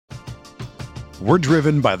We're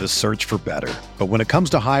driven by the search for better. But when it comes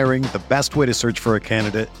to hiring, the best way to search for a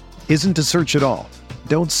candidate isn't to search at all.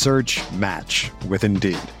 Don't search, match with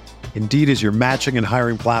Indeed. Indeed is your matching and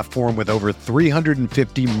hiring platform with over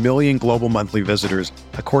 350 million global monthly visitors,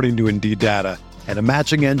 according to Indeed data, and a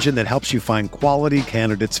matching engine that helps you find quality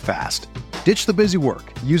candidates fast. Ditch the busy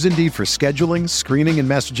work. Use Indeed for scheduling, screening, and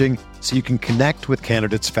messaging so you can connect with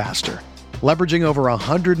candidates faster. Leveraging over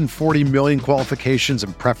 140 million qualifications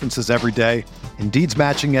and preferences every day, Indeed's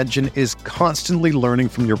matching engine is constantly learning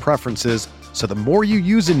from your preferences, so the more you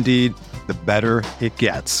use Indeed, the better it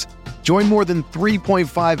gets. Join more than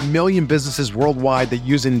 3.5 million businesses worldwide that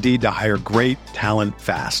use Indeed to hire great talent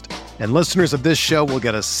fast. And listeners of this show will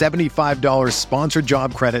get a $75 sponsored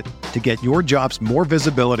job credit to get your jobs more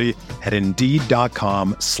visibility at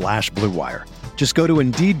Indeed.com/Blue Wire. Just go to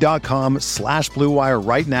Indeed.com/Blue Wire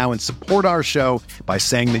right now and support our show by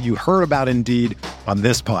saying that you heard about Indeed on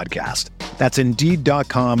this podcast. That's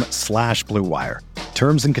Indeed.com/Blue Wire.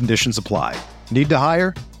 Terms and conditions apply. Need to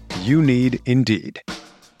hire? You need Indeed.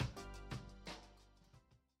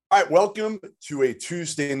 All right, welcome to a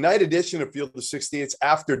Tuesday night edition of Field of 68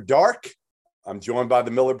 After Dark. I'm joined by the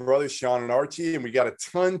Miller brothers, Sean and Archie, and we got a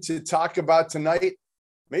ton to talk about tonight.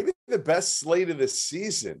 Maybe the best slate of the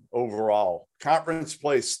season overall. Conference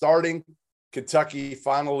play starting. Kentucky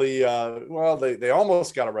finally, they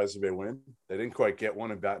almost got a resume win. They didn't quite get one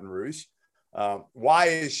in Baton Rouge. Why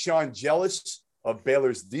is Sean jealous of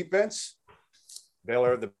Baylor's defense?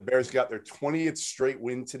 The Bears got their 20th straight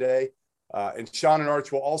win today. And Sean and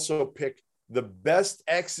Arch will also pick the best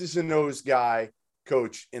X's and O's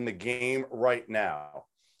coach in the game right now.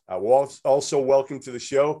 We'll also welcome to the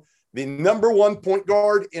show the number one point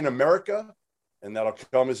guard in America, and that'll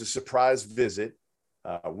come as a surprise visit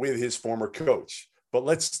with his former coach. But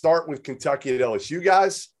let's start with Kentucky at LSU,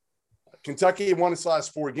 guys. Kentucky won its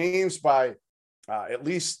last 4 games by at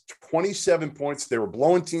least 27 points. They were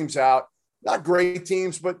blowing teams out. Not great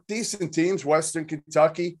teams, but decent teams. Western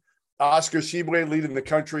Kentucky. Oscar Tshiebwe leading the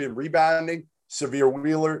country in rebounding. Severe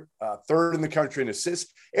Wheeler, third in the country in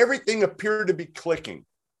assists. Everything appeared to be clicking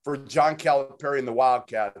for John Calipari and the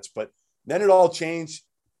Wildcats, but then it all changed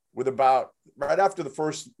with about right after the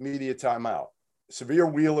first media timeout. Severe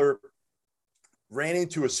Wheeler ran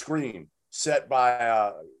into a screen set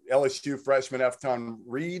by LSU freshman Efton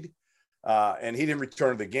Reed, and he didn't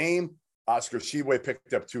return to the game. Oscar Tshiebwe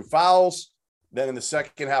picked up 2 fouls. Then in the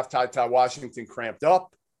second half, Ty Washington cramped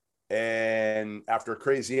up. And after a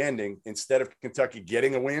crazy ending, instead of Kentucky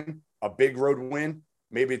getting a win, a big road win,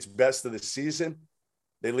 maybe it's best of the season,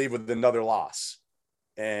 they leave with another loss.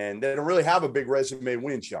 And they don't really have a big resume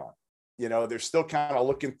win, Sean. You know, they're still kind of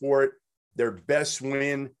looking for it. Their best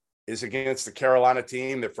win is against the Carolina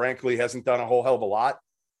team that, frankly, hasn't done a whole hell of a lot.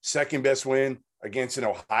 Second best win against an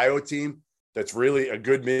Ohio team that's really a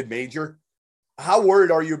good mid-major. How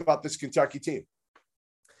worried are you about this Kentucky team?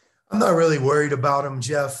 I'm not really worried about them,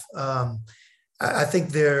 Jeff. I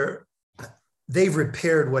think they've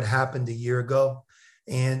repaired what happened a year ago.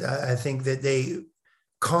 And I think that they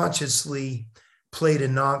consciously played a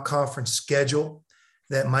non-conference schedule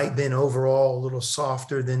that might have been overall a little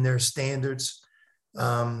softer than their standards.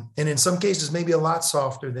 And in some cases, maybe a lot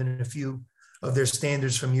softer than a few of their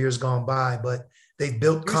standards from years gone by. But they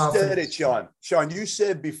built confidence. You said it, Sean. Sean, you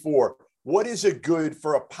said before, what is a good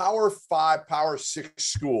for a Power 5, Power 6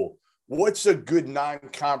 school? What's a good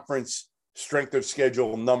non-conference strength of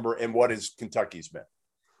schedule number, and what has Kentucky's been?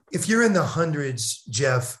 If you're in the hundreds,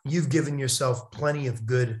 Jeff, you've given yourself plenty of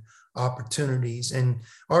good opportunities. And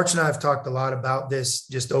Arch and I have talked a lot about this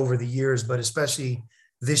just over the years, but especially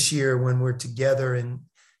this year when we're together and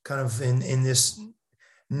kind of in this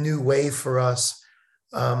new way for us.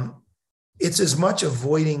 It's as much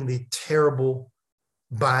avoiding the terrible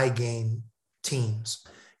bye game teams.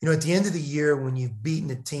 You know, at the end of the year, when you've beaten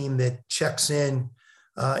a team that checks in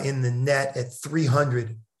the net at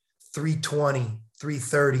 300, 320,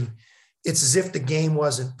 330, it's as if the game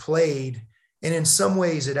wasn't played. And in some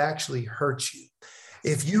ways, it actually hurts you.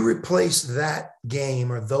 If you replace that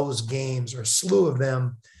game or those games or a slew of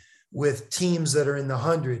them with teams that are in the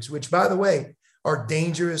hundreds, which, by the way, are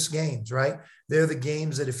dangerous games, right? They're the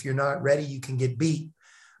games that if you're not ready, you can get beat.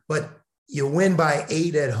 But you win by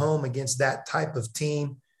 8 at home against that type of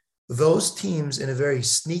team. Those teams, in a very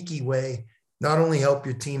sneaky way, not only help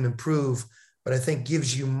your team improve, but I think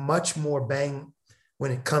gives you much more bang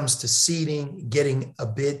when it comes to seeding, getting a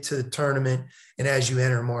bid to the tournament, and as you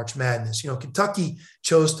enter March Madness. You know, Kentucky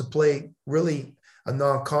chose to play really a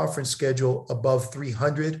non-conference schedule above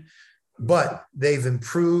 300, but they've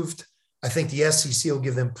improved. I think the SEC will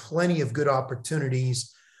give them plenty of good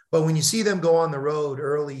opportunities, But when you see them go on the road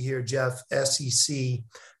early here, Jeff, SEC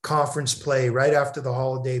conference play right after the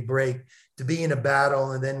holiday break, to be in a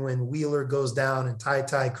battle, and then when Wheeler goes down and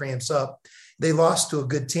Ty cramps up, they lost to a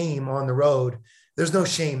good team on the road. There's no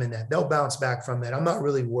shame in that. They'll bounce back from that. I'm not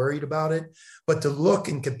really worried about it. But to look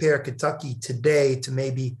and compare Kentucky today to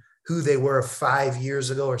maybe who they were 5 years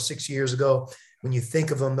ago or 6 years ago, when you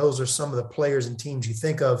think of them, those are some of the players and teams you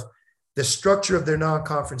think of. The structure of their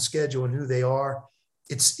non-conference schedule and who they are,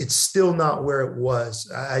 it's still not where it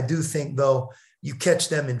was. I do think, though, you catch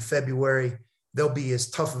them in February, they'll be as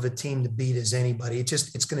tough of a team to beat as anybody.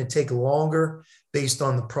 It's going to take longer based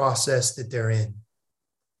on the process that they're in.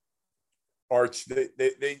 Arch,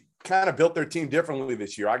 they kind of built their team differently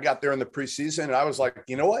this year. I got there in the preseason, and I was like,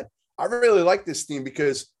 you know what? I really like this team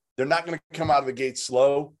because they're not going to come out of the gate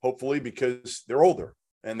slow, hopefully, because they're older,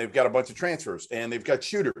 and they've got a bunch of transfers, and they've got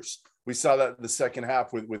shooters. We saw that in the second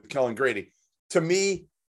half with Kellen Grady. To me,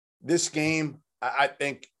 this game, I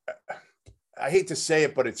think – I hate to say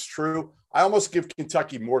it, but it's true. I almost give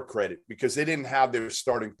Kentucky more credit because they didn't have their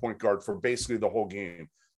starting point guard for basically the whole game.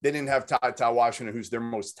 They didn't have Ty Washington, who's their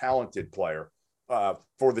most talented player,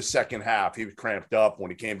 for the second half. He was cramped up.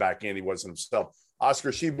 When he came back in, he wasn't himself.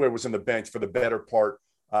 Oscar Tshiebwe was on the bench for the better part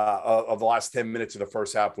of the last 10 minutes of the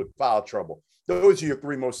first half with foul trouble. Those are your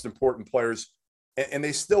three most important players, and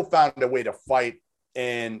they still found a way to fight.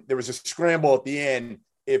 And there was a scramble at the end.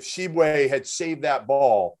 If Tshiebwe had saved that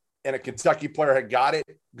ball and a Kentucky player had got it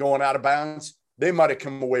going out of bounds, they might have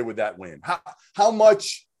come away with that win. How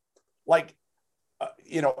much, like,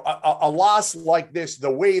 a loss like this,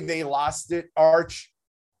 the way they lost it, Arch,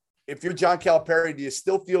 if you're John Calipari, do you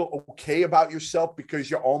still feel okay about yourself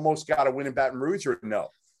because you almost got a win in Baton Rouge, or no?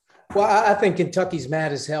 Well, I think Kentucky's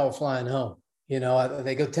mad as hell flying home.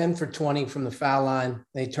 They go 10 for 20 from the foul line.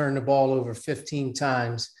 They turn the ball over 15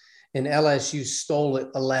 times, and LSU stole it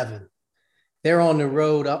 11. They're on the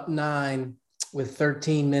road up 9 with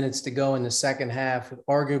 13 minutes to go in the second half.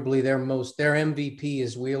 Arguably their MVP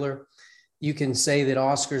is Wheeler. You can say that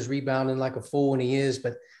Oscar's rebounding like a fool, and he is,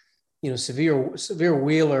 but Severe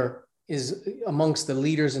Wheeler is amongst the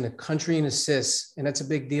leaders in the country in assists, and that's a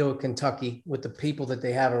big deal at Kentucky with the people that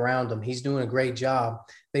they have around him. He's doing a great job.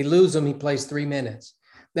 They lose him, he plays 3 minutes.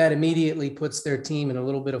 That immediately puts their team in a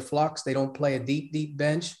little bit of flux. They don't play a deep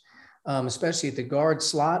bench, especially at the guard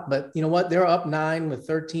slot. But you know what? They're up 9 with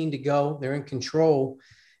 13 to go. They're in control.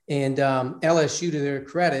 And LSU, to their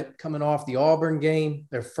credit, coming off the Auburn game,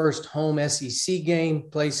 their first home SEC game,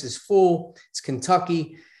 place is full. It's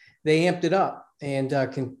Kentucky. They amped it up. And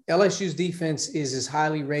LSU's defense is as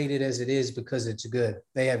highly rated as it is because it's good.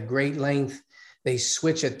 They have great length. They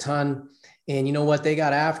switch a ton. And you know what? They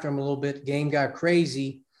got after them a little bit. Game got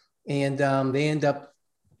crazy. And they end up,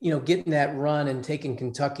 getting that run and taking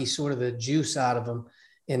Kentucky sort of the juice out of them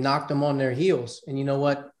and knocked them on their heels. And you know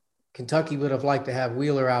what? Kentucky would have liked to have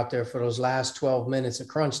Wheeler out there for those last 12 minutes of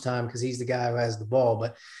crunch time because he's the guy who has the ball.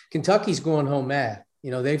 But Kentucky's going home mad.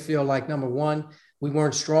 They feel like, number one, we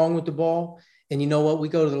weren't strong with the ball. And you know what? We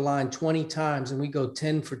go to the line 20 times and we go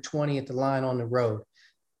 10 for 20 at the line on the road.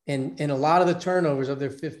 And a lot of the turnovers, of their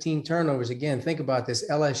 15 turnovers, again, think about this.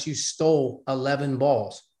 LSU stole 11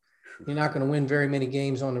 balls. You're not going to win very many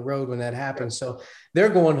games on the road when that happens. So they're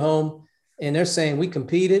going home and they're saying, we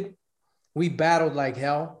competed. We battled like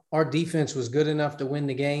hell. Our defense was good enough to win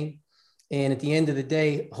the game. And at the end of the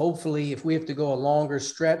day, hopefully, if we have to go a longer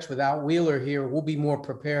stretch without Wheeler here, we'll be more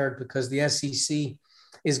prepared because the SEC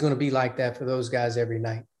is going to be like that for those guys every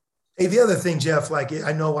night. Hey, the other thing, Jeff,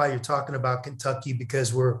 I know why you're talking about Kentucky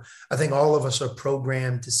because I think all of us are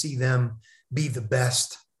programmed to see them be the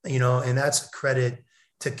best, and that's a credit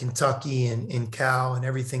to Kentucky and Cal and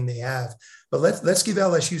everything they have. But let's give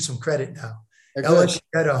LSU some credit now. LSU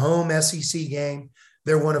had a home SEC game.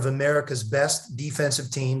 They're one of America's best defensive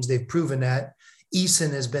teams. They've proven that.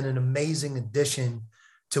 Eason has been an amazing addition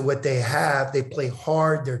to what they have. They play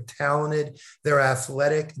hard. They're talented. They're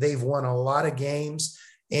athletic. They've won a lot of games.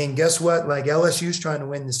 And guess what? Like LSU's trying to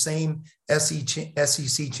win the same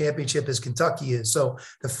SEC championship as Kentucky is. So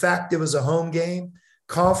the fact it was a home game,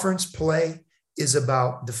 conference play is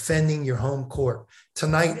about defending your home court.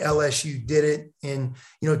 Tonight, LSU did it. And,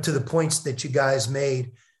 to the points that you guys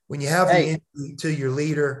made, when you have the injury to your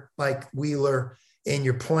leader like Wheeler and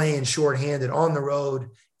you're playing shorthanded on the road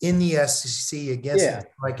in the SEC against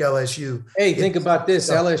like LSU. Hey, think about this.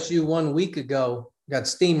 LSU 1 week ago got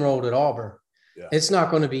steamrolled at Auburn. Yeah. It's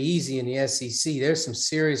not going to be easy in the SEC. There's some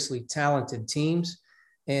seriously talented teams.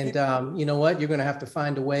 And you know what? You're going to have to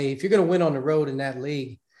find a way. If you're going to win on the road in that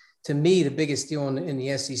league, to me, the biggest deal in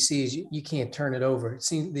the SEC is you can't turn it over. It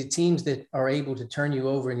seems the teams that are able to turn you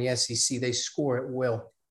over in the SEC, they score at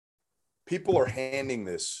will. people are handing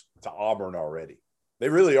this to Auburn already. They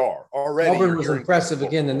really are already. Auburn was impressive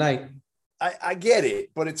again tonight. I get it,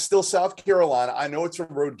 but it's still South Carolina. I know it's a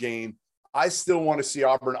road game. I still want to see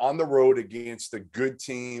Auburn on the road against a good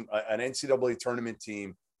team, an NCAA tournament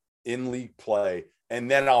team in league play, and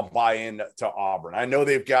then I'll buy in to Auburn. I know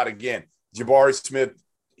they've got, again, Jabari Smith.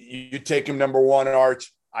 You take him number one,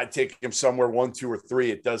 Arch. I take him somewhere 1, 2, or 3.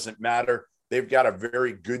 It doesn't matter. They've got a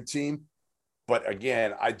very good team. But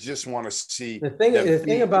again, I just want to see the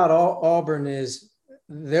thing about Auburn is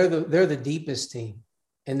they're the deepest team,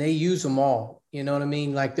 and they use them all. You know what I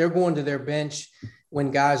mean? Like, they're going to their bench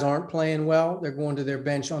when guys aren't playing well. They're going to their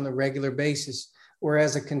bench on the regular basis.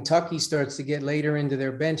 Whereas a Kentucky starts to get later into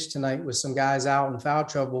their bench tonight with some guys out in foul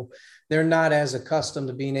trouble, they're not as accustomed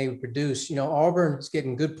to being able to produce. You know, Auburn's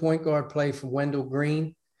getting good point guard play from Wendell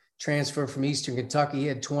Green, transfer from Eastern Kentucky. He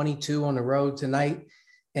had 22 on the road tonight.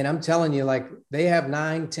 And I'm telling you, like, they have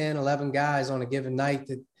 9, 10, 11 guys on a given night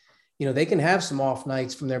that, you know, they can have some off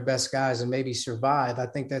nights from their best guys and maybe survive. I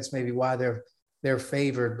think that's maybe why they're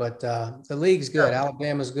favored. But the league's good.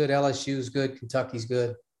 Alabama's good. LSU's good. Kentucky's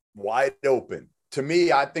good. Wide open. To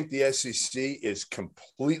me, I think the SEC is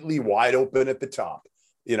completely wide open at the top.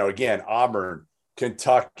 You know, again, Auburn,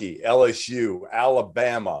 Kentucky, LSU,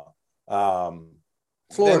 Alabama,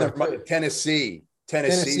 Florida,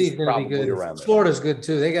 Tennessee's probably good. Around there. Florida's good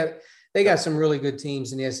too. They got some really good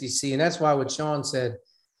teams in the SEC, and that's why what Sean said,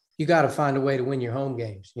 you got to find a way to win your home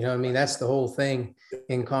games. You know what I mean? That's the whole thing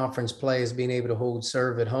in conference play, is being able to hold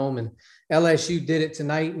serve at home. And LSU did it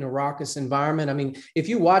tonight in a raucous environment. I mean, if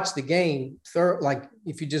you watch the game, like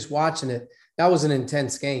if you're just watching it, that was an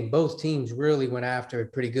intense game. Both teams really went after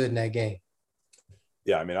it pretty good in that game.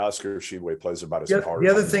 Yeah, I mean, Oscar Tshiebwe plays about as hard.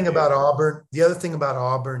 The other thing about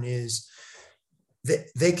Auburn is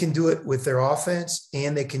that they can do it with their offense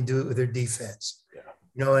and they can do it with their defense.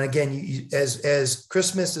 You know, and again, as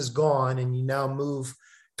Christmas is gone and you now move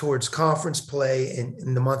towards conference play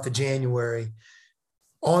in the month of January,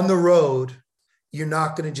 on the road, you're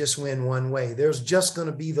not going to just win one way. There's just going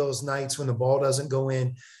to be those nights when the ball doesn't go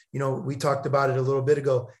in. You know, we talked about it a little bit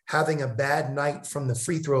ago. Having a bad night from the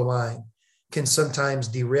free throw line can sometimes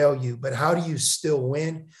derail you. But how do you still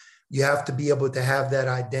win? You have to be able to have that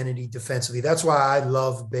identity defensively. That's why I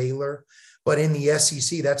love Baylor. But in the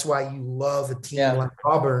SEC, that's why you love a team like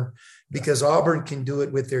Auburn, because Auburn can do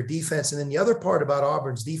it with their defense. And then the other part about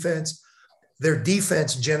Auburn's defense, their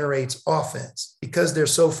defense generates offense because they're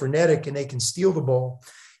so frenetic and they can steal the ball.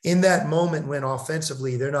 In that moment when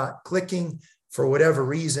offensively they're not clicking for whatever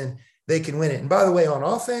reason, they can win it. And by the way, on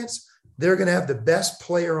offense, they're going to have the best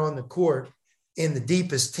player on the court in the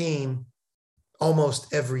deepest team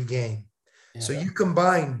almost every game. Yeah. So you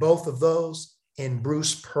combine both of those in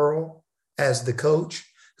Bruce Pearl as the coach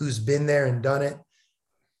who's been there and done it.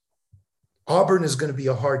 Auburn is going to be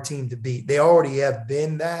a hard team to beat. They already have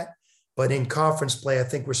been that, but in conference play, I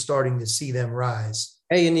think we're starting to see them rise.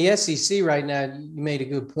 Hey, in the SEC right now, you made a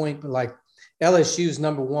good point, but like LSU's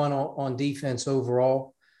number one on defense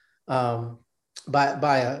overall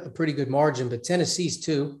by a pretty good margin, but Tennessee's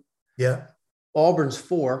 2. Yeah. Auburn's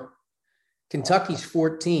 4. Kentucky's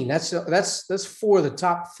 14. That's 4 of the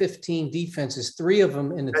top 15 defenses, 3 of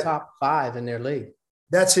them in the top 5 in their league.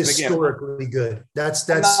 That's historically good. That's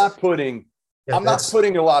I'm not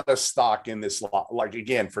putting a lot of stock in this lot. Like,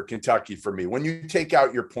 again, for Kentucky, for me, when you take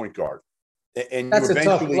out your point guard and that's a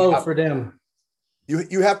tough blow for them.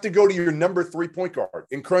 You have to go to your number 3 point guard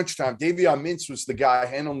in crunch time. Davion Mintz was the guy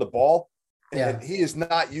handling the ball. And he is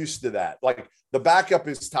not used to that. Like, the backup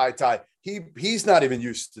is Ty. He's not even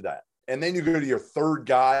used to that. And then you go to your 3rd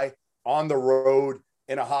guy on the road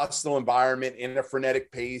in a hostile environment, in a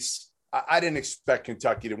frenetic pace. I didn't expect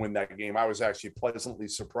Kentucky to win that game. I was actually pleasantly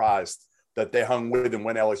surprised that they hung with him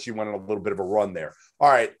when LSU went on a little bit of a run there. All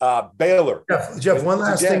right, Baylor. Jeff, one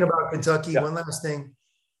last thing about Kentucky. Yeah. One last thing.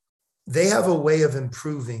 They have a way of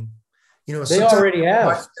improving. You know, they already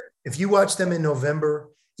have. If you watch them in November,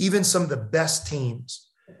 even some of the best teams,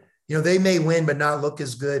 you know, they may win but not look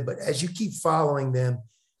as good. But as you keep following them,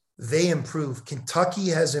 they improve. Kentucky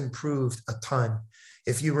has improved a ton.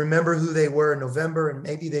 If you remember who they were in November, and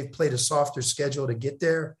maybe they've played a softer schedule to get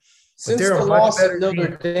there. Since the loss of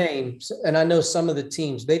Notre Dame, and I know some of the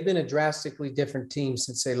teams, they've been a drastically different team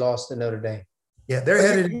since they lost to Notre Dame. Yeah, they're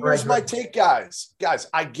headed. Here's my take, guys. Guys,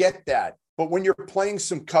 I get that. But when you're playing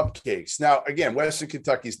some cupcakes, now, again, Western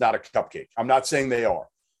Kentucky's not a cupcake. I'm not saying they are.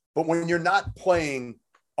 But when you're not playing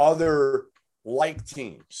other like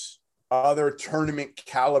teams, other tournament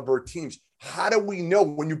caliber teams, how do we know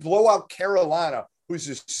when you blow out Carolina, who's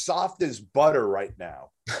as soft as butter right now?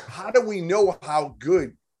 How do we know how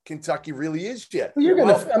good Kentucky really is yet. You're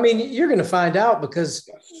gonna find out because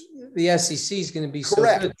the SEC is going to be so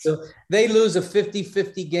good. So they lose a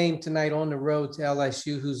 50-50 game tonight on the road to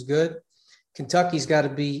LSU, who's good. Kentucky's got to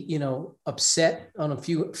be, upset on a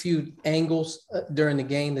few angles during the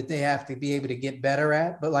game that they have to be able to get better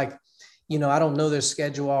at. But I don't know their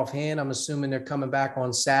schedule offhand. I'm assuming they're coming back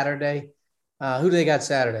on Saturday. Who do they got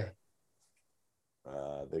Saturday?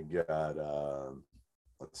 They got,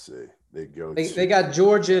 let's see. They got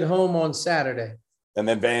Georgia at home on Saturday. And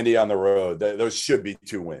then Vandy on the road. Those should be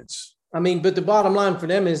 2 wins. But the bottom line for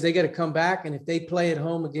them is they got to come back. And if they play at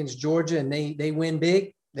home against Georgia and they win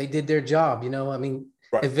big, they did their job.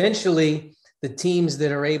 Right. Eventually the teams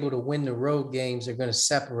that are able to win the road games are going to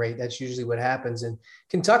separate. That's usually what happens. And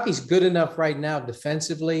Kentucky's good enough right now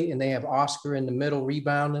defensively, and they have Oscar in the middle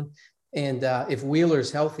rebounding. And if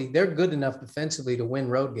Wheeler's healthy, they're good enough defensively to win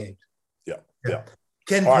road games. Yeah.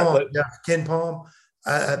 Ken Palm,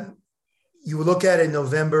 you look at it in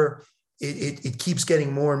November, it keeps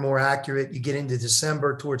getting more and more accurate. You get into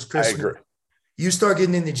December towards Christmas. I agree. You start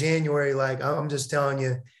getting into January, I'm just telling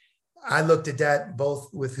you, I looked at that both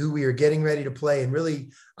with who we are getting ready to play, and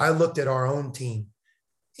really I looked at our own team,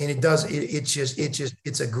 and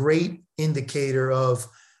it's a great indicator of,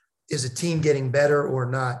 is a team getting better or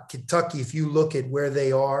not? Kentucky, if you look at where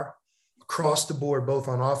they are across the board, both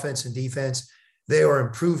on offense and defense, they are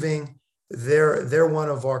improving. They're one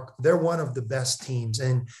of the best teams,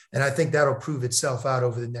 and I think that'll prove itself out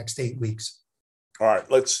over the next 8 weeks. All right,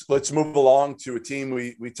 let's move along to a team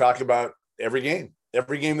we talk about every game.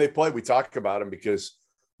 Every game they play, we talk about them because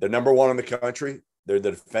they're number one in the country. They're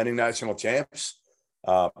the defending national champs.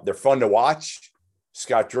 They're fun to watch.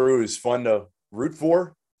 Scott Drew is fun to root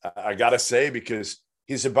for, I got to say, because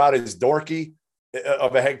he's about as dorky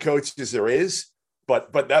of a head coach as there is,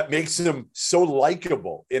 but that makes him so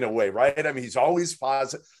likable in a way, right? He's always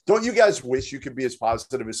positive. Don't you guys wish you could be as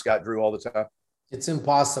positive as Scott Drew all the time? It's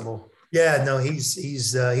impossible. Yeah, no,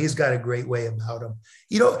 he's got a great way about him,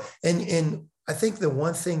 and I think the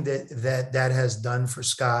one thing that has done for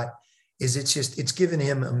Scott is it's given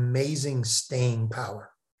him amazing staying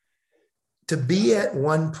power to be at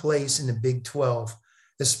one place in the Big 12,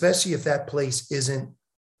 especially if that place isn't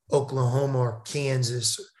Oklahoma or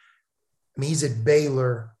Kansas. He's at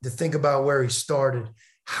Baylor. To think about where he started,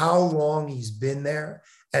 how long he's been there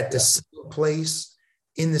at the same place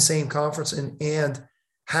in the same conference, and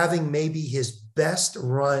having maybe his best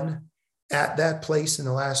run at that place in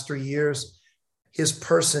the last 3 years, his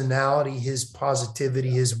personality, his positivity,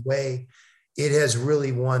 his way, it has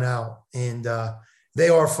really won out. And they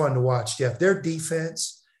are fun to watch, Jeff. Their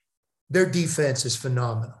defense is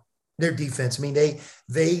phenomenal. Their defense,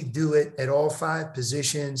 they do it at all 5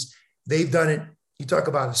 positions. They've done it. You talk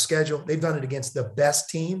about a schedule. They've done it against the best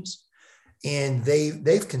teams, and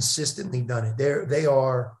they've consistently done it. They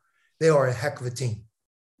are a heck of a team.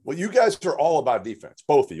 Well, you guys are all about defense,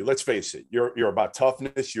 both of you. Let's face it. You're about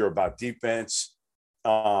toughness. You're about defense.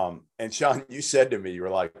 And Sean, you said to me, you were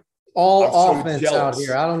like, all offense out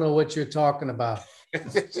here. I don't know what you're talking about.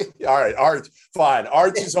 All right, Arch, fine.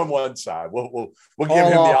 Arch is on one side. We'll give him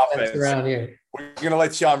the offense around here. We're going to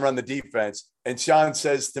let Sean run the defense. And Sean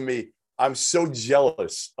says to me, I'm so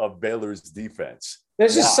jealous of Baylor's defense.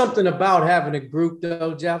 There's just something about having a group,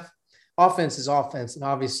 though, Jeff. Offense is offense, and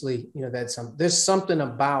obviously, there's something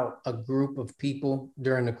about a group of people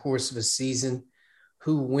during the course of a season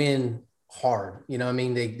who win hard.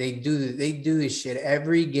 They do this shit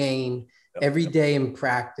every game, every day in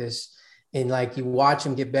practice, and you watch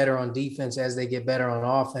them get better on defense as they get better on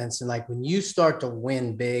offense. And when you start to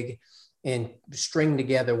win big and string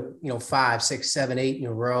together, 5, 6, 7, 8 in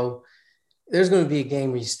a row, there's going to be a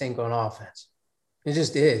game where you stink on offense. It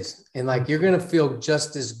just is. And you're going to feel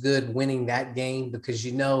just as good winning that game because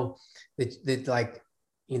that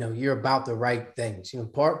you're about the right things.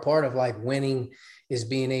 Part of winning is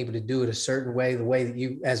being able to do it a certain way, the way that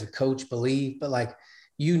you as a coach believe, but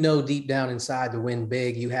deep down inside to win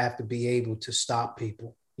big, you have to be able to stop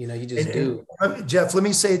people. You just do. Jeff, let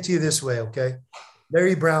me say it to you this way, okay?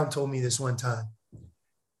 Larry Brown told me this one time.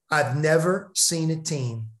 I've never seen a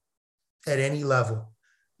team at any level,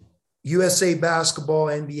 USA basketball,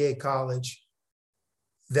 NBA, college,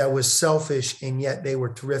 that was selfish, and yet they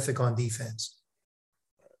were terrific on defense.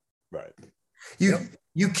 Right.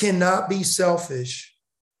 You cannot be selfish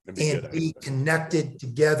and be connected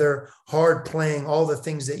together, hard playing, all the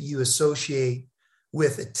things that you associate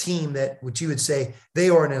with a team that, what you would say, they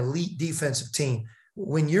are an elite defensive team.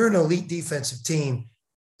 When you're an elite defensive team,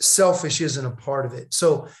 selfish isn't a part of it.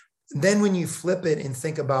 So then when you flip it and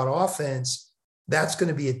think about offense, that's going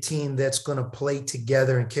to be a team that's going to play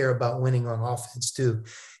together and care about winning on offense too.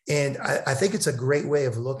 And I think it's a great way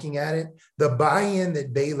of looking at it. The buy-in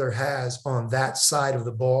that Baylor has on that side of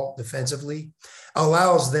the ball defensively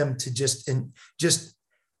allows them to just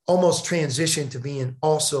almost transition to being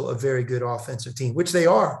also a very good offensive team, which they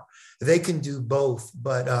are. They can do both.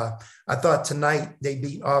 But I thought tonight they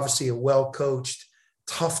beat obviously a well-coached,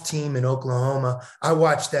 tough team in Oklahoma. I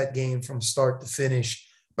watched that game from start to finish.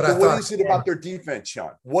 But so what is it about their defense,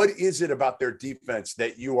 Sean? What is it about their defense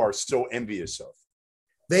that you are so envious of?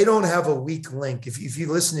 They don't have a weak link. If you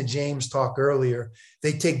listen to James talk earlier,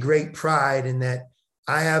 they take great pride in that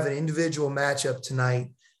I have an individual matchup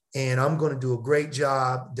tonight, and I'm going to do a great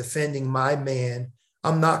job defending my man.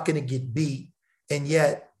 I'm not going to get beat. And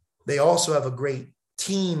yet they also have a great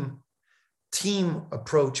team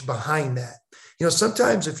approach behind that. You know,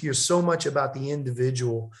 sometimes if you're so much about the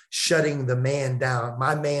individual shutting the man down,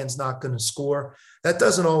 my man's not going to score, that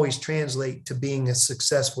doesn't always translate to being a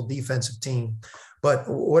successful defensive team. But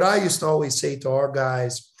what I used to always say to our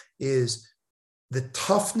guys is the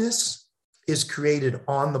toughness is created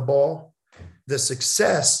on the ball. The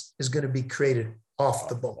success is going to be created off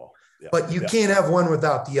the ball. Yeah. But you can't have one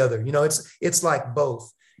without the other. You know, it's like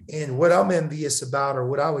both. And what I'm envious about, or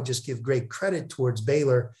what I would just give great credit towards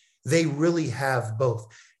Baylor, they really have both.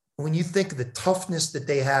 When you think of the toughness that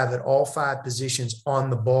they have at all five positions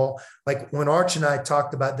on the ball, like when Arch and I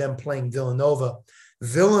talked about them playing Villanova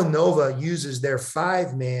uses their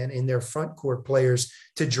 5-man and their front court players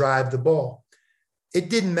to drive the ball. It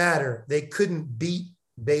didn't matter. They couldn't beat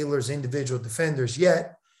Baylor's individual defenders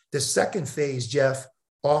yet. The second phase, Jeff,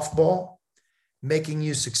 off ball, making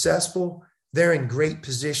you successful. They're in great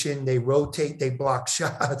position. They rotate, they block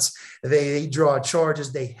shots, they draw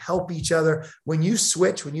charges, they help each other. When you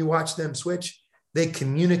watch them switch, they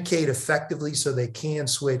communicate effectively so they can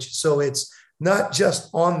switch. So it's not just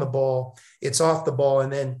on the ball, it's off the ball.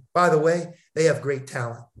 And then, by the way, they have great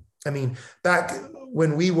talent. I mean, back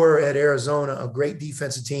when we were at Arizona, a great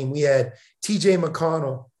defensive team, we had TJ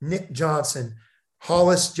McConnell, Nick Johnson,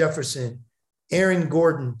 Hollis Jefferson, Aaron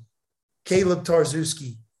Gordon, Caleb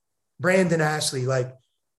Tarzewski, Brandon Ashley. Like,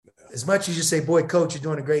 as much as you say, boy, coach, you're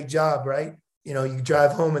doing a great job, right? You know, you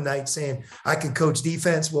drive home at night saying, I can coach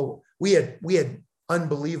defense. Well, we had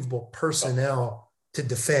unbelievable personnel to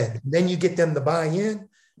defend. Then you get them to buy in.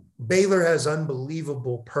 Baylor has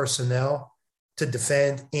unbelievable personnel to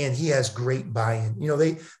defend, and he has great buy-in. You know,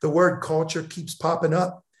 the word culture keeps popping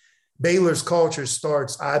up. Baylor's culture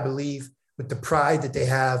starts, I believe, with the pride that they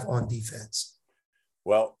have on defense.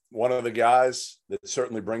 Well, one of the guys that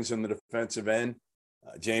certainly brings in the defensive end,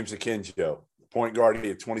 James Akinjo, point guard. He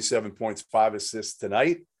had 27 points, 5 assists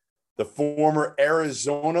tonight. The former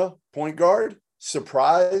Arizona point guard,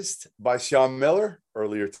 surprised by Sean Miller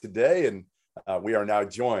earlier today, and we are now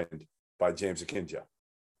joined by James Akinjo.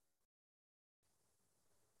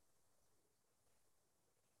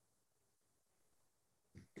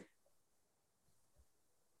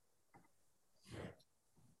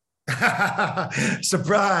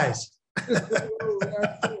 Surprise.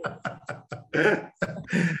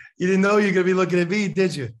 You didn't know you were going to be looking at me,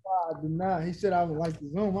 did you? I did not. He said I would like the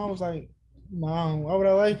Zoom. I was like, no, why would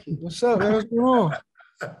I like it? What's up, man? What's going on?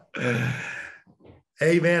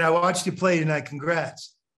 Hey, man, I watched you play tonight.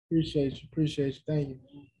 Congrats. Appreciate you. Thank you.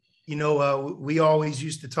 You know, we always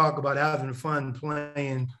used to talk about having fun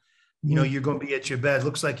playing. You know, you're going to be at your best.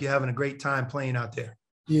 Looks like you're having a great time playing out there.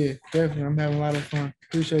 Yeah, definitely. I'm having a lot of fun.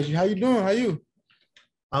 Appreciate you. How you doing? How you?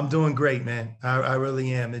 I'm doing great, man. I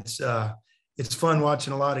really am. It's fun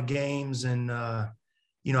watching a lot of games, and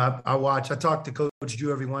you know, I talk to Coach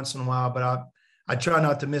Drew every once in a while, but I try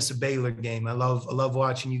not to miss a Baylor game. I love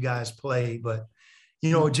watching you guys play. But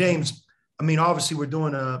you know, James, I mean, obviously we're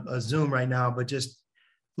doing a Zoom right now, but just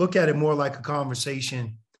look at it more like a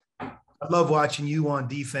conversation. I love watching you on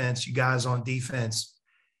defense, you guys on defense.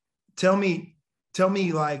 Tell me,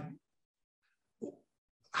 like,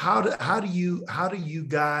 how do you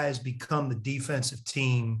guys become the defensive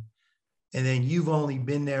team, and then you've only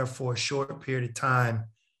been there for a short period of time?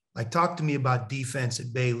 Like, talk to me about defense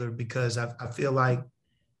at Baylor, because I feel like,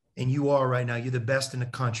 and you are right now, you're the best in the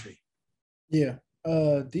country. Yeah.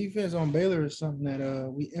 Defense on Baylor is something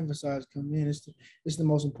that we emphasize coming in. It's the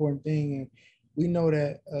most important thing, and we know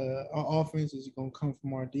that our offense is going to come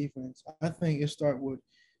from our defense. I think it starts with,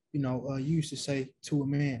 you used to say to a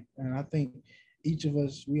man, and I think each of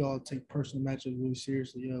us, we all take personal matchups really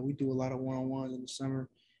seriously. We do a lot of one-on-ones in the summer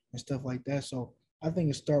and stuff like that. So I think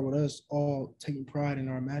it starts with us all taking pride in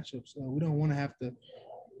our matchups. We don't want to have to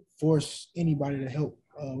force anybody to help.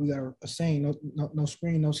 We got a saying, no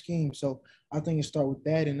screen, no scheme. So I think it starts with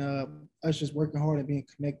that, and us just working hard and being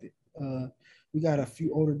connected. We got a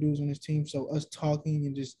few older dudes on this team, so us talking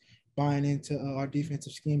and just buying into our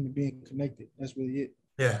defensive scheme and being connected, that's really it.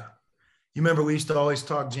 Yeah. You remember we used to always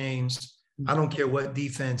talk, James, I don't care what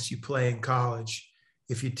defense you play in college.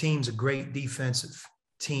 If your team's a great defensive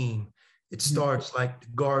team, it starts like the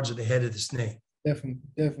guards are the head of the snake. Definitely.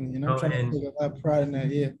 And I'm trying to take a lot of pride in that,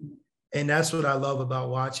 yeah. And that's what I love about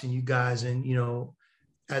watching you guys. And,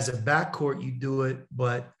 as a backcourt, you do it,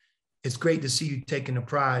 but it's great to see you taking the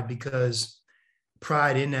pride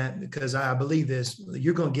in that, because I believe this,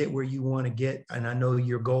 you're going to get where you want to get. And I know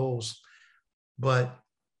your goals, but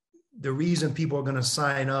the reason people are going to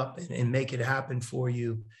sign up and make it happen for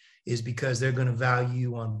you is because they're going to value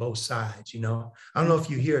you on both sides. I don't know if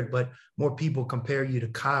you hear it, but more people compare you to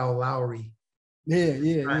Kyle Lowry. Yeah.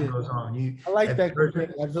 Goes on. I like that.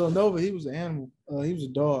 At Villanova, he was an animal. He was a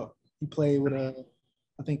dog. He played with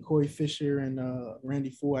I think Corey Fisher and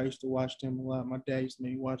Randy Ford. I used to watch them a lot. My dad used to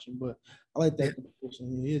make me watch him, but I like that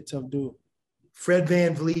competition. He's a tough dude. Fred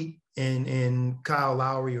VanVleet and Kyle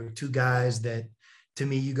Lowry are two guys that, to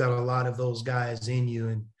me, you got a lot of those guys in you,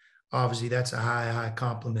 and obviously that's a high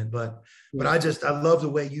compliment. But I love the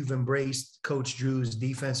way you've embraced Coach Drew's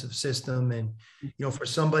defensive system, and for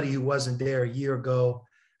somebody who wasn't there a year ago,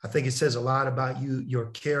 I think it says a lot about you,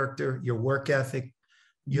 your character, your work ethic,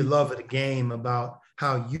 your love of the game, about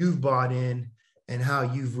how you've bought in and how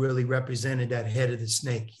you've really represented that head of the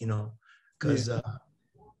snake, because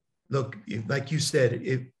look, like you said,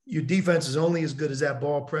 if your defense is only as good as that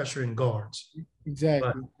ball pressure and guards.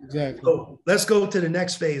 Exactly. So let's go to the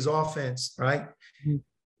next phase, offense, right? Mm-hmm.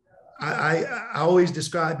 I always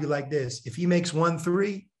describe you like this. If he makes 1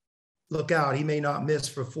 3, look out. He may not miss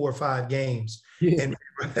for 4 or 5 games. Yeah.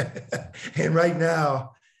 And right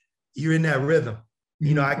now, you're in that rhythm.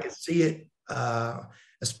 Mm-hmm. I can see it,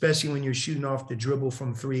 especially when you're shooting off the dribble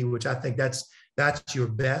from 3, which I think that's your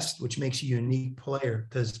best, which makes you a unique player,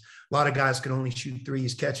 because a lot of guys can only shoot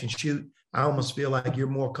threes, catch and shoot. I almost feel like you're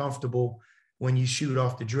more comfortable when you shoot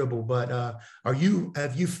off the dribble. But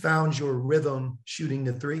have you found your rhythm shooting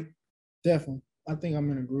the 3? Definitely. I think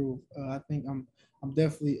I'm in a groove. I think I'm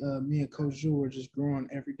definitely, me and Coach Drew are just growing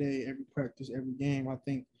every day, every practice, every game. I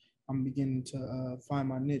think I'm beginning to find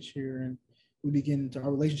my niche here, and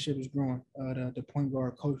our relationship is growing. The point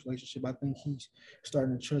guard coach relationship, I think he's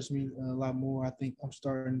starting to trust me a lot more. I think I'm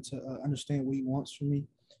starting to understand what he wants from me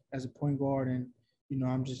as a point guard, and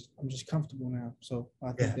I'm just comfortable now. So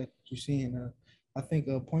I think that's what you're seeing. I think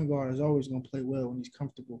a point guard is always going to play well when he's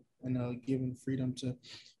comfortable and given freedom to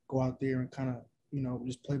go out there and kind of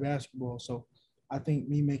just play basketball. So I think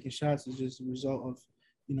me making shots is just a result of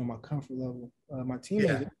my comfort level. My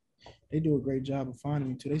teammates. They do a great job of finding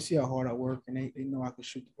me too. They see how hard I work, and they know I can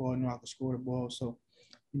shoot the ball, know I can score the ball. So,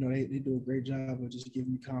 they do a great job of just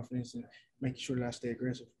giving me confidence and making sure that I stay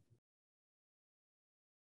aggressive.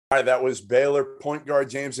 All right, that was Baylor point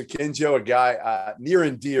guard James Akinjo, a guy near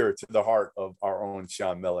and dear to the heart of our own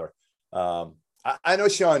Sean Miller. I know,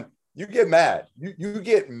 Sean, you get mad. You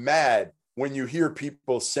get mad when you hear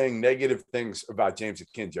people saying negative things about James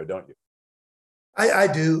Akinjo, don't you? I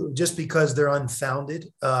do, just because they're unfounded.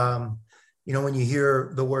 When you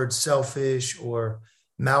hear the word selfish or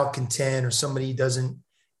malcontent, or somebody doesn't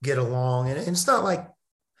get along, and it's not like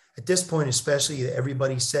at this point, especially,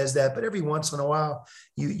 everybody says that, but every once in a while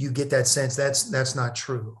you get that sense that's not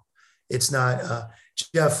true. It's not.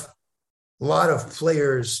 Jeff, a lot of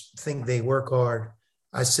players think they work hard.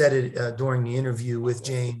 I said it during the interview with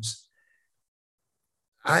James.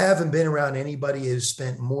 I haven't been around anybody who's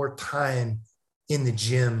spent more time in the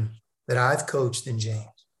gym that I've coached than James.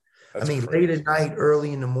 Late at night,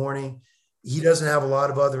 early in the morning. He doesn't have a lot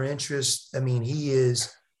of other interests. He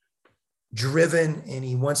is driven, and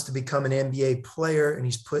he wants to become an NBA player, and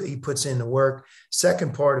he puts in the work.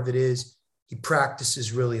 Second part of it is he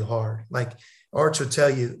practices really hard. Like Arch will tell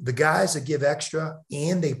you, the guys that give extra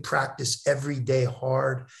and they practice every day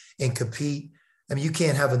hard and compete. You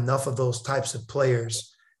can't have enough of those types of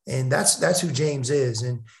players. And that's who James is.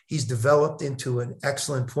 And he's developed into an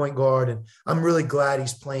excellent point guard. And I'm really glad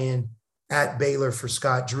he's playing at Baylor for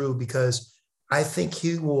Scott Drew, because I think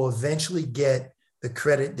he will eventually get the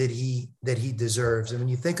credit that he deserves. And when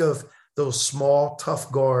you think of those small,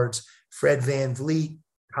 tough guards, Fred VanVleet,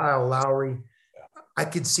 Kyle Lowry, I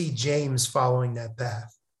could see James following that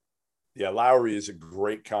path. Yeah, Lowry is a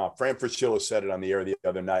great comp. Fran Fraschilla said it on the air the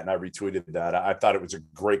other night, and I retweeted that. I thought it was a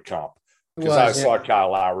great comp, because I saw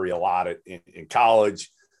Kyle Lowry a lot in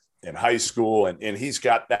college, in high school, and he's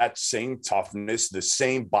got that same toughness, the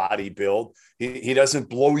same body build. He doesn't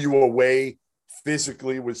blow you away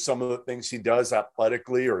physically with some of the things he does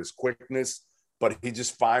athletically or his quickness, but he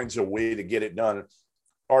just finds a way to get it done.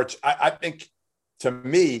 Arch, I think, to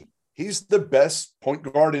me, he's the best point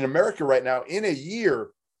guard in America right now in a year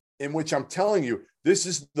in which I'm telling you, this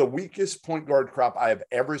is the weakest point guard crop I have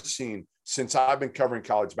ever seen since I've been covering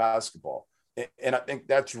college basketball. And I think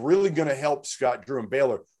that's really going to help Scott Drew and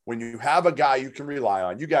Baylor when you have a guy you can rely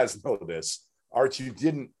on. You guys know this. Arch, you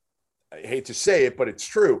didn't, I hate to say it, but it's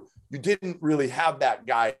true. You didn't really have that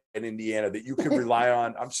guy in Indiana that you could rely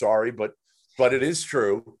on. I'm sorry, but it is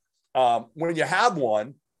true. When you have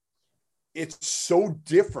one, it's so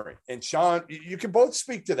different. And Sean, you can both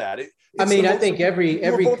speak to that. I think every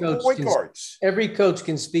coach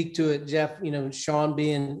can speak to it. Jeff, Sean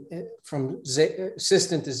being from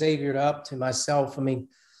assistant to Xavier up to myself. When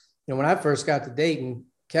I first got to Dayton,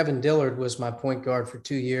 Kevin Dillard was my point guard for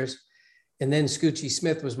 2 years. And then Scoochie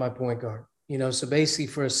Smith was my point guard. So basically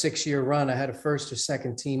for a 6-year run, I had a first or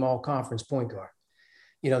second team all conference point guard.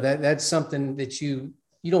 That's something that you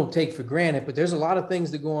don't take for granted, but there's a lot of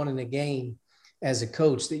things that go on in the game as a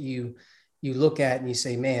coach that you look at and you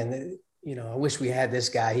say, man, I wish we had this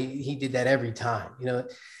guy. He did that every time,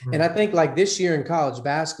 Mm-hmm. And I think like this year in college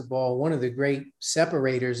basketball, one of the great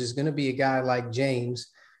separators is going to be a guy like James,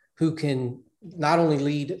 who can not only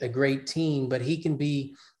lead a great team, but he can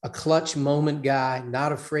be a clutch moment guy,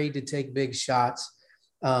 not afraid to take big shots,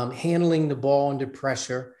 handling the ball under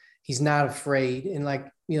pressure. He's not afraid. And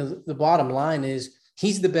the bottom line is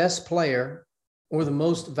he's the best player or the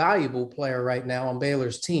most valuable player right now on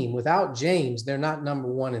Baylor's team. Without James, they're not number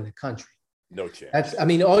one in the country. No chance.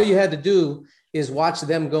 All you had to do is watch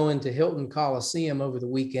them go into Hilton Coliseum over the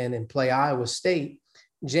weekend and play Iowa State.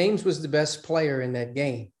 James was the best player in that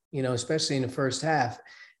game, especially in the first half.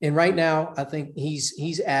 And right now, I think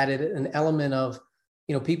he's added an element of,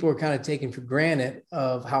 people are kind of taking for granted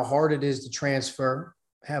of how hard it is to transfer,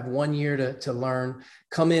 have 1 year to learn,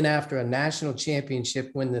 come in after a national championship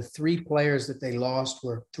when the 3 players that they lost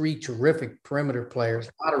were 3 terrific perimeter players,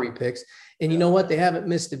 lottery picks. And you know what? They haven't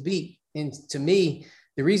missed a beat. And to me,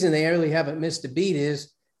 the reason they really haven't missed a beat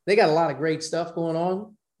is they got a lot of great stuff going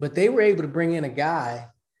on, but they were able to bring in a guy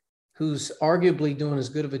who's arguably doing as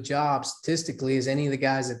good of a job statistically as any of the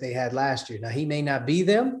guys that they had last year. Now, he may not be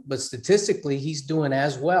them, but statistically, he's doing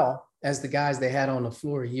as well as the guys they had on the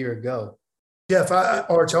floor a year ago. Jeff,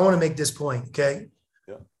 Arch, I want to make this point, okay?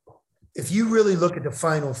 Yeah. If you really look at the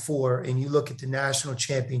Final Four and you look at the national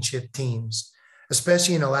championship teams,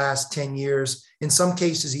 especially in the last 10 years, in some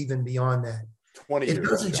cases even beyond that, 20 years. It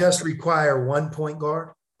doesn't just require one point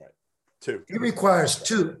guard. Right. 2. It requires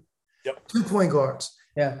 2. Yep. 2 point guards.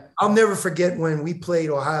 Yeah. I'll never forget when we played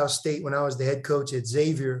Ohio State when I was the head coach at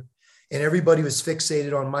Xavier, and everybody was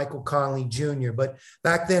fixated on Michael Conley Jr. But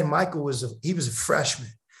back then, Michael was a freshman,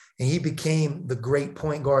 and he became the great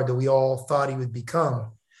point guard that we all thought he would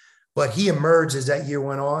become. But he emerged as that year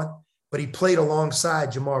went on, but he played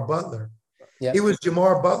alongside Jamar Butler. Yeah. It was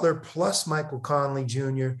Jamar Butler plus Michael Conley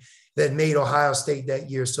Jr. that made Ohio State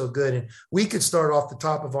that year so good. And we could start off the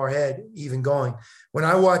top of our head even going. When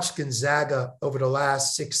I watched Gonzaga over the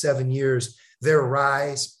last 6-7 years, their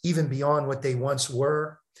rise, even beyond what they once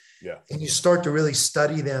were, and you start to really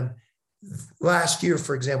study them. Last year,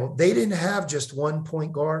 for example, they didn't have just one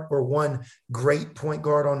point guard or one great point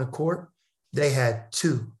guard on the court. They had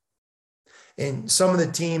 2. And some of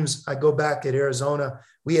the teams, I go back at Arizona,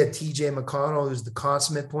 we had TJ McConnell, who's the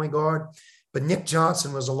consummate point guard, but Nick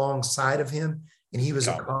Johnson was alongside of him, and he was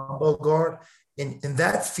a combo guard. And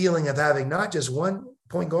that feeling of having not just one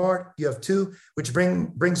point guard, you have 2, which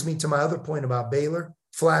brings me to my other point about Baylor,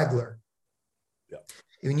 Flagler. Yeah.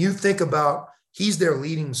 When you think about, he's their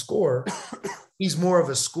leading scorer. He's more of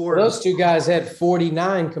a scorer. Those 2 guys had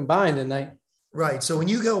 49 combined tonight. Right. So when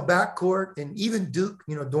you go backcourt, and even Duke,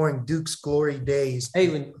 during Duke's glory days. Hey,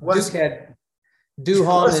 when Duke had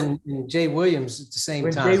Duhon and Jay Williams at the same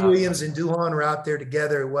time. When Jay Williams and Duhon were out there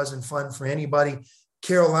together, it wasn't fun for anybody.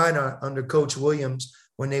 Carolina under Coach Williams,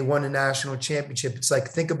 when they won a national championship, it's like,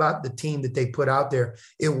 think about the team that they put out there.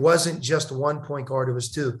 It wasn't just one point guard, it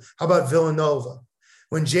was 2. How about Villanova?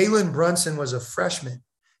 When Jalen Brunson was a freshman,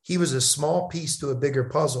 he was a small piece to a bigger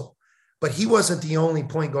puzzle, but he wasn't the only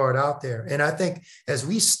point guard out there. And I think as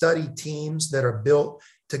we study teams that are built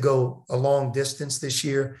to go a long distance this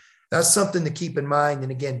year, that's something to keep in mind.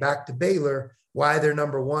 And again, back to Baylor, why they're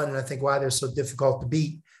number 1, and I think why they're so difficult to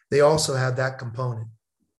beat. They also have that component.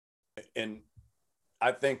 And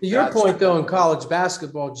I think to your point, though, in college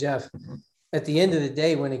basketball, Jeff, at the end of the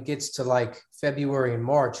day, when it gets to like February and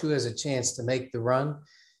March, who has a chance to make the run?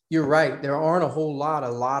 You're right. There aren't a whole lot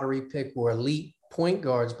of lottery pick or elite point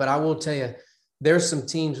guards, but I will tell you, there's some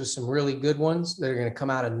teams with some really good ones that are going to come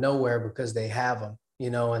out of nowhere because they have them,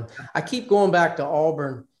 And I keep going back to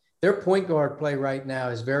Auburn Their point guard play right now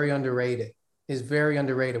is very underrated.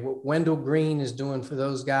 What Wendell Green is doing for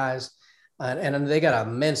those guys, and they got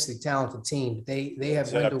an immensely talented team. They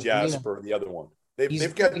have Wendell Jasper, Green. The other one.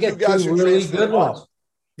 They've got they two guys who really transferred good ones. up.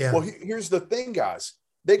 Yeah. Well, here's the thing, guys.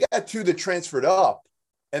 They got two that transferred up,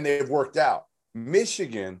 and they've worked out.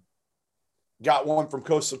 Michigan got one from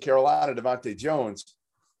Coastal Carolina, Devontae Jones,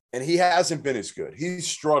 and he hasn't been as good. He's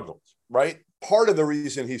struggled, right? Part of the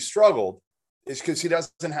reason he struggled is because he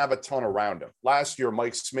doesn't have a ton around him. Last year,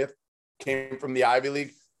 Mike Smith came from the Ivy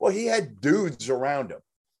League. Well, he had dudes around him.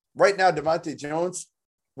 Right now, Devontae Jones,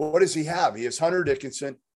 what does he have? He has Hunter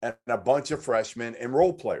Dickinson and a bunch of freshmen and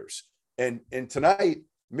role players. And tonight,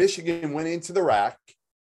 Michigan went into the rack,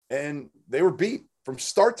 and they were beat from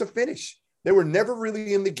start to finish. They were never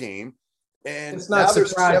really in the game, and it's not now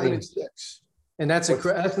surprising. They're 7-6. And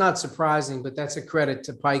that's not surprising, but that's a credit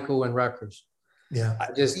to Pico and Rutgers. Yeah.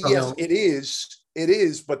 It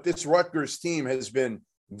is. But this Rutgers team has been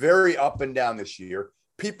very up and down this year.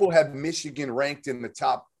 People have Michigan ranked in the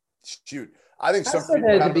top. Shoot, I think some people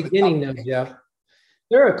at the beginning, though, Jeff.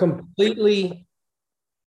 They're a completely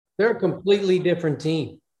different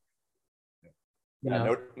team.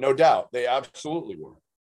 Yeah, no doubt, they absolutely were.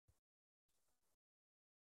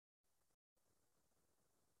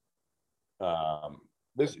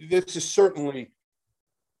 This is certainly.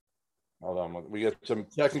 Hold on, we got some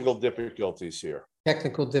technical difficulties here.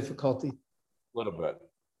 Technical difficulty. A little bit.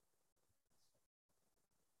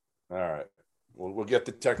 All right. We'll get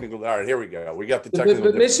the technical. All right, here we go. We got the technical.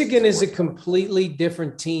 But Michigan is a completely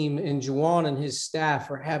different team, and Juwan and his staff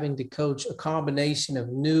are having to coach a combination of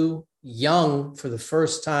new, young for the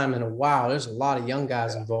first time in a while. There's a lot of young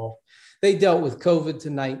guys involved. They dealt with COVID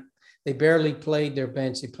tonight. They barely played their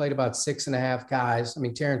bench. They played about 6.5 guys. I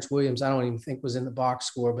mean, Terrence Williams, I don't even think was in the box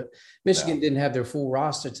score, but Michigan didn't have their full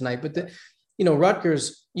roster tonight. But,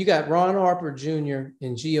 Rutgers, you got Ron Harper Jr.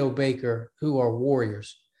 and Geo Baker, who are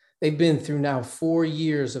warriors. They've been through now 4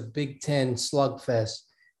 years of Big Ten slugfest.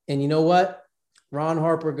 And you know what? Ron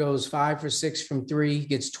Harper goes 5 for 6 from 3,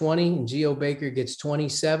 gets 20, and Geo Baker gets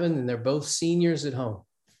 27, and they're both seniors at home.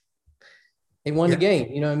 They won the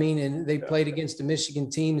game, you know what I mean? And they played against the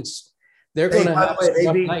Michigan team. They're going to have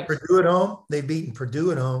they beat Purdue at home. They've beaten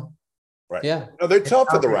Purdue at home. Right. Yeah. No, they're tough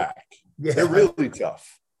for the rack. Yeah. They're really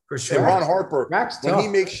tough. For sure. And Ron Harper, when he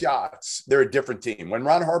tough. makes shots, they're a different team. When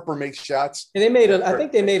Ron Harper makes shots. And I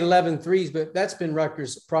think they made 11 threes, but that's been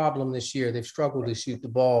Rutgers' problem this year. They've struggled to shoot the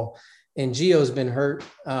ball. And Gio's been hurt.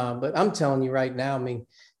 But I'm telling you right now, I mean,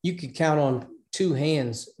 you could count on 2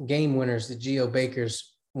 hands game winners that Geo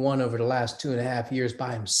Baker's won over the last 2.5 years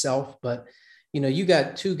by himself. But, you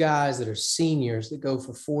got 2 guys that are seniors that go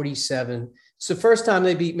for 47. It's the first time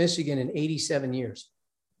they beat Michigan in 87 years.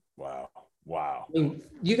 Wow. I mean,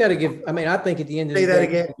 you got to give – I mean, I think at the end of the day – Say that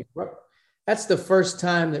again. That's the first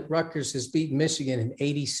time that Rutgers has beaten Michigan in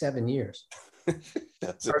 87 years.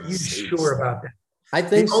 Are you sure about that? I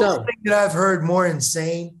think so. The only thing that I've heard more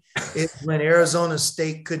insane is when Arizona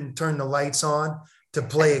State couldn't turn the lights on to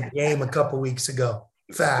play a game a couple weeks ago.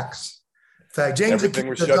 Facts. James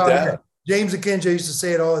Akinjo used to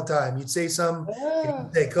say it all the time. You'd say something,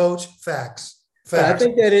 you'd say, Coach, facts. I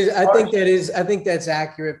think that's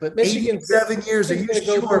accurate. But Michigan 7 years. Are you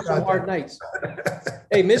sure about some hard nights?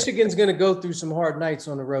 Hey, Michigan's going to go through some hard nights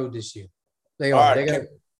on the road this year. They are. Right.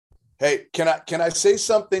 Hey, can I say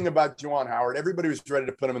something about Juwan Howard? Everybody was ready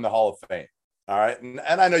to put him in the Hall of Fame. All right, and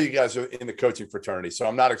I know you guys are in the coaching fraternity, so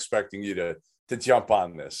I'm not expecting you to jump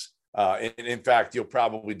on this. In fact, you'll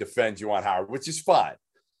probably defend Juwan Howard, which is fine.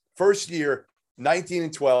 First year,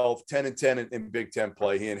 19-12, 10-10 in Big Ten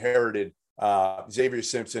play. He inherited Xavier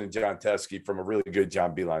Simpson and John Teskey from a really good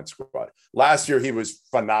John Beilein squad. Last year, he was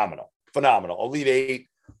phenomenal. Elite 8.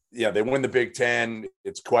 Yeah, they win the Big Ten.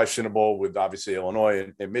 It's questionable with obviously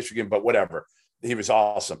Illinois and Michigan, but whatever. He was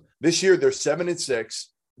awesome. This year, they're 7-6.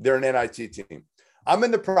 They're an NIT team. I'm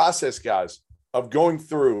in the process, guys, of going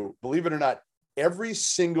through, believe it or not, every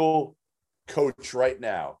single coach right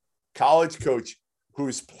now, college coach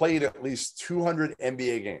who's played at least 200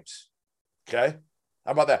 NBA games. Okay?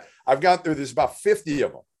 How about that? I've gone through, there's about 50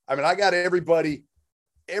 of them. I mean, I got everybody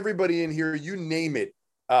in here, you name it,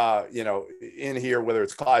 in here, whether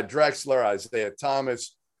it's Clyde Drexler, Isaiah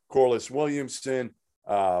Thomas, Corliss Williamson,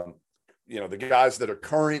 the guys that are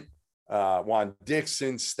current, Juan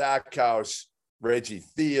Dixon, Stackhouse, Reggie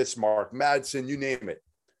Theus, Mark Madsen, you name it.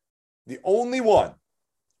 The only one,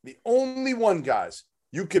 guys,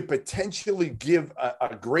 you could potentially give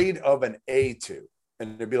a grade of an A to,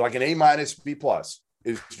 and it'd be like an A-, B+,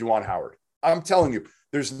 is Juwan Howard. I'm telling you,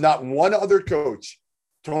 there's not one other coach.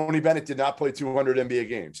 Tony Bennett did not play 200 NBA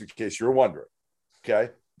games, in case you're wondering.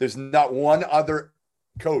 Okay. There's not one other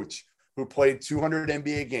coach who played 200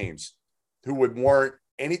 NBA games who would warrant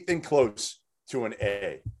anything close to an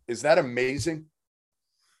A. Is that amazing?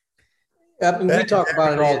 We talk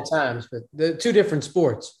about it all the times, but the two different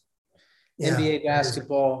sports. Yeah. NBA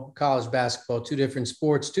basketball, college basketball, two different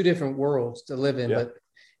sports, two different worlds to live in. Yeah.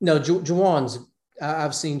 But Juwan's,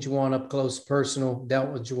 I've seen Juwan up close, personal, dealt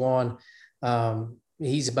with Juwan.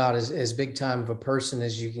 He's about as big time of a person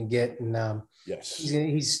as you can get. And yes,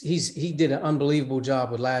 he did an unbelievable job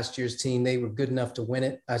with last year's team. They were good enough to win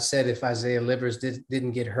it. I said if Isaiah Livers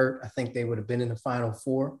didn't get hurt, I think they would have been in the Final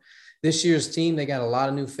Four. This year's team, they got a lot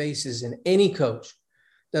of new faces, and any coach,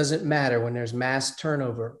 doesn't matter when there's mass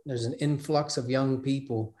turnover, there's an influx of young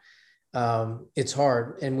people. It's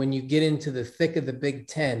hard. And when you get into the thick of the Big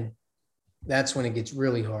Ten, that's when it gets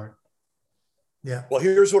really hard. Yeah. Well,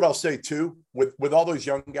 here's what I'll say too, with all those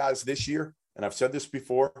young guys this year, and I've said this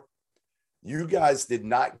before, you guys did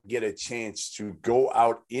not get a chance to go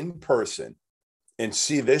out in person and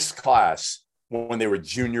see this class when they were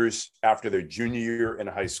juniors after their junior year in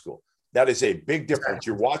high school. That is a big difference.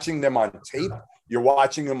 You're watching them on tape. You're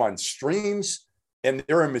watching them on streams, and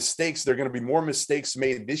there are mistakes. There are going to be more mistakes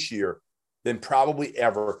made this year than probably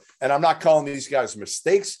ever. And I'm not calling these guys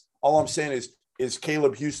mistakes. All I'm saying is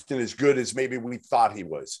Caleb Houston as good as maybe we thought he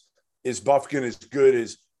was? Is Bufkin as good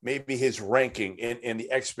as maybe his ranking and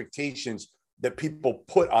the expectations that people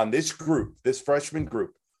put on this group, this freshman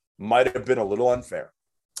group, might have been a little unfair?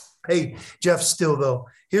 Hey, Jeff, still though,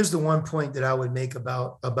 here's the one point that I would make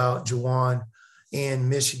about Juwan and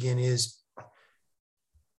Michigan is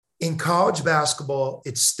in college basketball,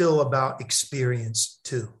 it's still about experience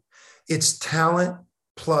too. It's talent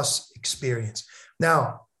plus experience.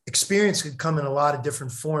 Now, experience could come in a lot of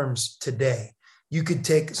different forms today. You could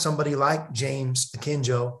take somebody like James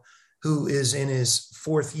Akinjo, who is in his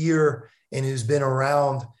fourth year and who's been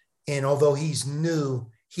around. And although he's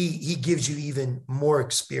new, he gives you even more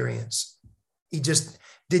experience. He just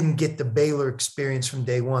didn't get the Baylor experience from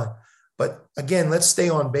day one. But again, let's stay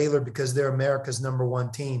on Baylor because they're America's number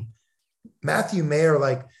one team. Matthew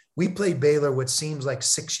Mayer, we played Baylor what seems like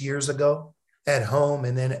 6 years ago at home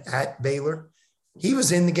and then at Baylor. He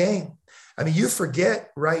was in the game. I mean, you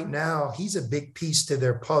forget right now, he's a big piece to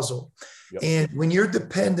their puzzle. Yep. And when you're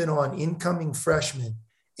dependent on incoming freshmen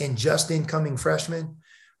and just incoming freshmen,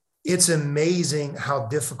 it's amazing how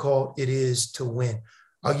difficult it is to win.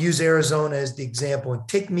 I'll use Arizona as the example and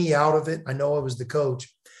take me out of it. I know I was the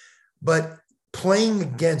coach, but playing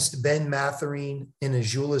against Ben Mathurin and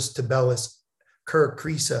Azuolas Tubelis, Kerr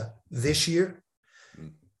Kriisa this year,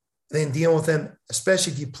 then dealing with them,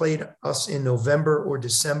 especially if you played us in November or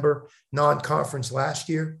December non-conference last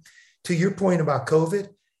year. To your point about COVID,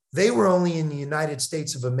 they were only in the United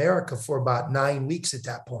States of America for about 9 weeks at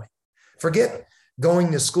that point. Forget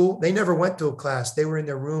going to school. They never went to a class. They were in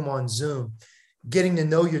their room on Zoom. Getting to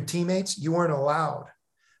know your teammates, you weren't allowed.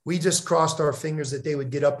 We just crossed our fingers that they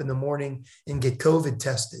would get up in the morning and get COVID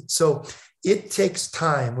tested. So it takes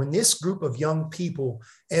time. When this group of young people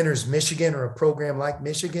enters Michigan or a program like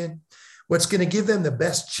Michigan, what's going to give them the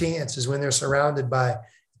best chance is when they're surrounded by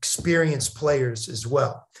experienced players as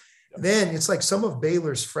well. Then it's like some of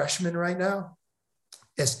Baylor's freshmen right now,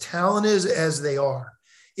 as talented as they are,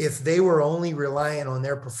 if they were only relying on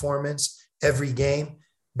their performance every game,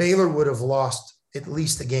 Baylor would have lost at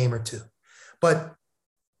least a game or two. But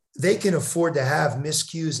they can afford to have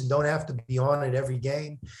miscues and don't have to be on it every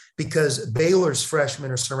game because Baylor's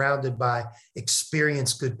freshmen are surrounded by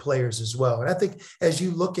experienced good players as well. And I think as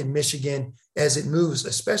you look at Michigan, as it moves,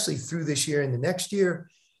 especially through this year and the next year,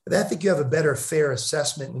 I think you have a better, fair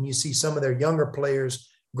assessment when you see some of their younger players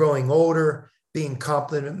growing older, being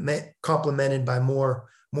complemented by more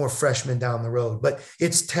freshmen down the road. But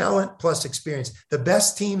it's talent plus experience. The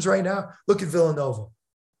best teams right now, look at Villanova.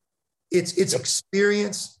 It's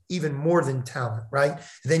experience even more than talent, right?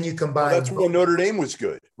 Then you combine. Well, that's when Notre Dame was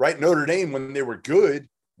good, right? Notre Dame, when they were good,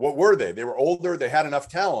 what were they? They were older. They had enough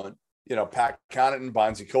talent, Pat Connaughton,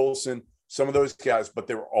 Bonzie Colson, some of those guys, but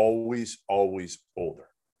they were always older.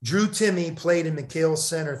 Drew Timme played in McHale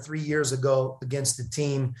Center 3 years ago against the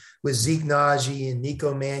team with Zeke Naji and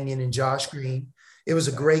Nico Mannion and Josh Green. It was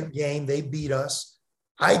a great game. They beat us.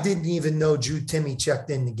 I didn't even know Drew Timme checked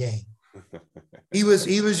in the game. He was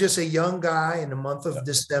just a young guy in the month of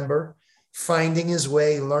December, finding his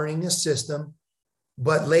way, learning the system.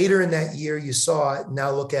 But later in that year, you saw it.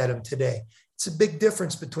 Now look at him today. It's a big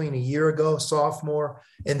difference between a year ago, sophomore,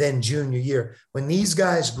 and then junior year. When these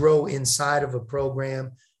guys grow inside of a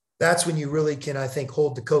program, that's when you really can, I think,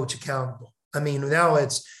 hold the coach accountable. I mean, now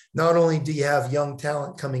it's not only do you have young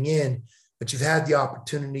talent coming in, but you've had the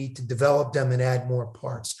opportunity to develop them and add more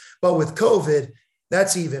parts. But with COVID,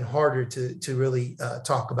 that's even harder to really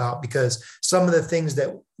talk about, because some of the things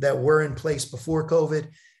that were in place before COVID,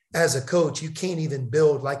 as a coach, you can't even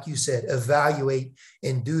build, like you said, evaluate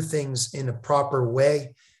and do things in a proper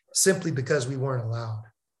way simply because we weren't allowed.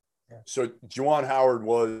 So Juwan Howard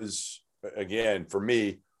was, again, for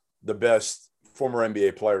me, the best former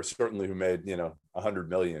NBA player, certainly, who made, $100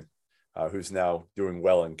 million, who's now doing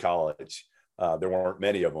well in college. There weren't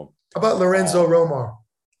many of them. How about Lorenzo Romar?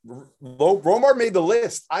 Romar made the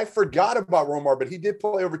list. I forgot about Romar, but he did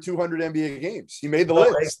play over 200 NBA games. He made the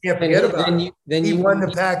list. Can't forget about it. He won the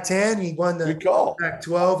Pac-10. He won the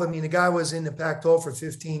Pac-12. I mean, the guy was in the Pac-12 for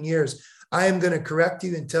 15 years. I am going to correct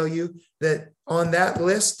you and tell you that on that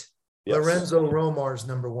list, yes, Lorenzo Romar is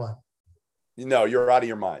number one. No, you're out of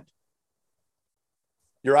your mind.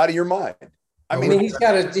 You're out of your mind. I mean, he's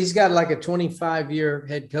got like a 25-year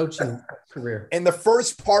head coaching career. And the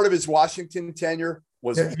first part of his Washington tenure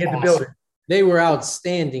was awesome. They were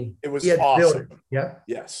outstanding. It was awesome. Yeah.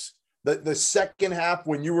 Yes. The second half,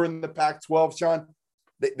 when you were in the Pac-12, Sean,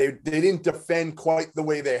 they didn't defend quite the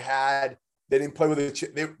way they had. They didn't play with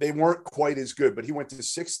it. They weren't quite as good, but he went to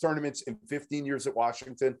 6 tournaments in 15 years at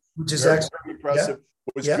Washington, which is actually impressive.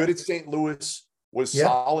 Yeah. Was good at St. Louis, was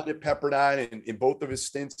solid at Pepperdine in both of his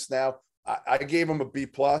stints now. I gave him a B+.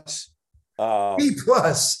 B+.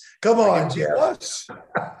 Come on, Jeff.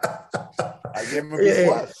 I gave him a B+.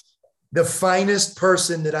 The finest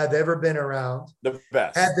person that I've ever been around. The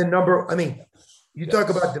best. Had the number. I mean, you talk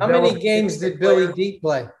about how many games did Billy D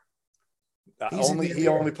play? He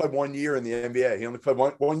only played 1 year in the NBA. He only played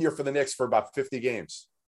one year for the Knicks for about 50 games.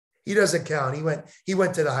 He doesn't count. He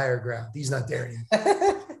went to the higher ground. He's not there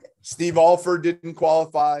anymore. Steve Alford didn't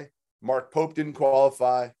qualify. Mark Pope didn't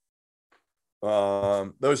qualify.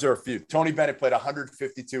 Those are a few. Tony Bennett played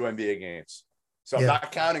 152 NBA games. So I'm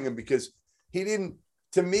not counting him because he didn't.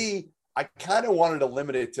 To me, I kind of wanted to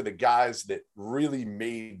limit it to the guys that really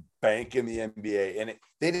made bank in the NBA, and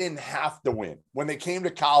they didn't have to win. When they came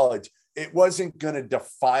to college, it wasn't going to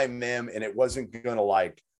define them, and it wasn't going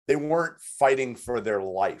to they weren't fighting for their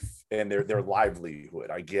life and their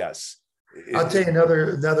livelihood, I guess. I'll tell you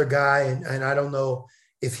another guy, and I don't know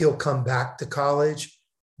if he'll come back to college,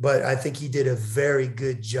 but I think he did a very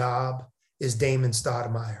good job, is Damon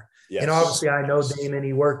Stoudemire. Yes. And obviously I know Damon,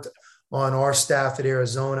 he worked on our staff at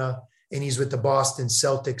Arizona, and he's with the Boston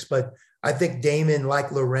Celtics. But I think Damon,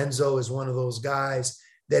 like Lorenzo, is one of those guys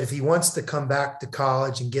that if he wants to come back to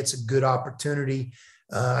college and gets a good opportunity,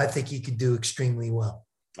 I think he could do extremely well.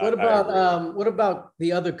 What about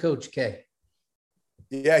the other Coach K?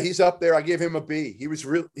 Yeah, he's up there. I gave him a B. He was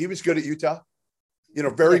good at Utah.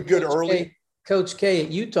 Very good early. Coach K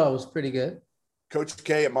at Utah was pretty good. Coach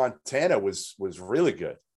K at Montana was really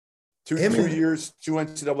good. Two years, 2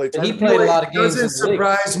 NCAA tournaments. He played a lot of games. It doesn't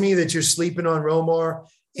surprise me that you're sleeping on Romar.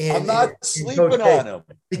 I'm not sleeping on him.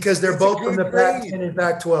 Because they're both from the Pac-10 and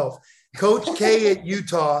Pac-12. Coach K at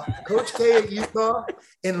Utah,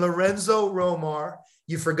 and Lorenzo Romar.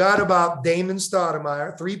 You forgot about Damon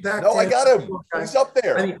Stoudemire, 3 Pac-10. No, I got him. He's up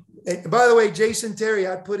there. I mean, by the way, Jason Terry,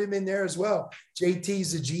 I'd put him in there as well.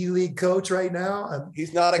 JT's a G League coach right now.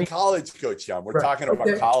 He's not a college coach, John. We're talking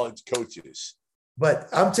about college coaches. But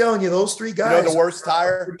I'm telling you, those 3 guys. The worst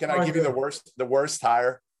hire? Can I give you the worst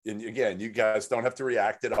hire? And again, you guys don't have to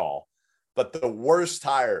react at all. But the worst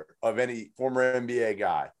hire of any former NBA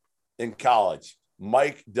guy in college,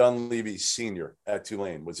 Mike Dunleavy Sr. at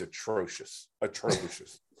Tulane, was atrocious.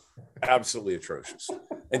 Absolutely atrocious.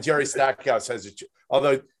 And Jerry Stackhouse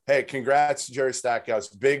although, hey, congrats to Jerry Stackhouse.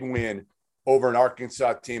 Big win over an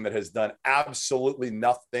Arkansas team that has done absolutely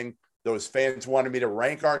nothing. Those fans wanted me to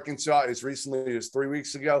rank Arkansas as recently as 3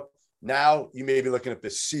 weeks ago. Now you may be looking at the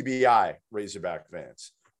CBI Razorback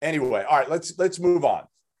fans. Anyway, all right, let's move on.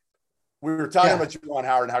 We were talking about Juwan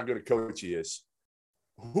Howard and how good a coach he is.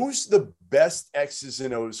 Who's the best X's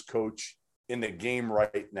and O's coach in the game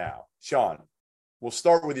right now? Sean, we'll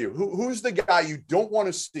start with you. Who's the guy you don't want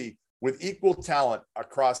to see with equal talent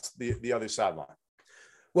across the other sideline?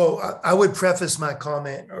 Well, I would preface my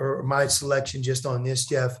comment or my selection just on this,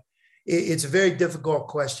 Jeff. It's a very difficult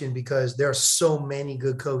question because there are so many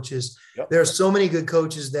good coaches. Yep. There are so many good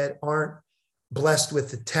coaches that aren't blessed with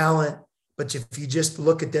the talent, but if you just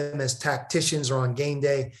look at them as tacticians or on game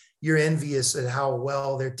day, you're envious at how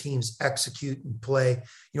well their teams execute and play.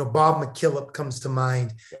 Bob McKillop comes to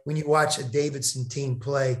mind. When you watch a Davidson team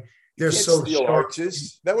play, they're so sharp.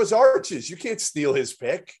 Arches. That was Arches. You can't steal his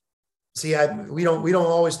pick. See, we don't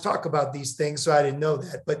always talk about these things, so I didn't know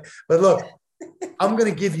that. But look, I'm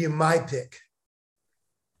going to give you my pick.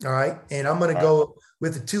 All right. And I'm going to go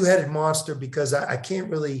with the two-headed monster because I can't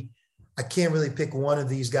really pick one of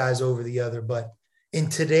these guys over the other. But in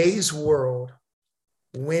today's world,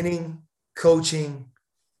 winning, coaching,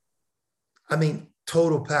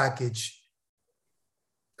 total package,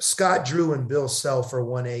 Scott Drew and Bill Self are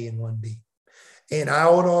 1A and 1B. And I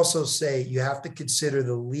would also say you have to consider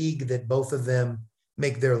the league that both of them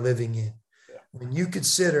make their living in. Yeah. When you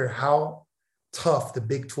consider how tough the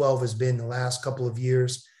Big 12 has been the last couple of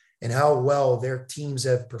years and how well their teams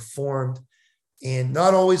have performed, and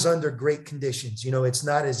not always under great conditions. It's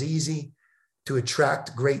not as easy to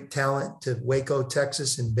attract great talent to Waco,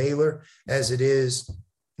 Texas, and Baylor as it is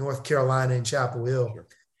North Carolina and Chapel Hill. Sure.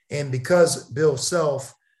 And because Bill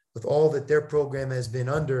Self, with all that their program has been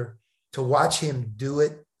under, to watch him do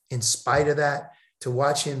it in spite of that, to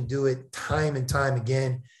watch him do it time and time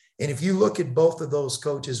again. And if you look at both of those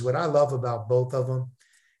coaches, what I love about both of them,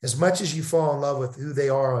 as much as you fall in love with who they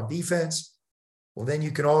are on defense, well, then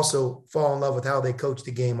you can also fall in love with how they coach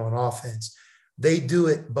the game on offense. They do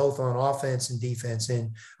it both on offense and defense.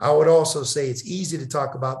 And I would also say it's easy to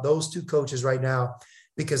talk about those two coaches right now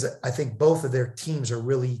because I think both of their teams are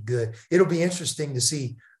really good. It'll be interesting to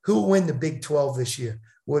see who will win the Big 12 this year.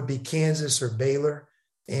 Would it be Kansas or Baylor?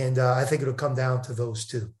 And I think it'll come down to those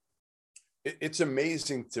two. It's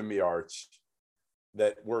amazing to me, Arch,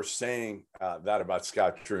 that we're saying that about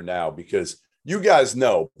Scott Drew now, because you guys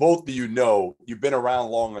know, both of you know, you've been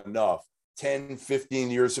around long enough, 10,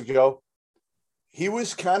 15 years ago, he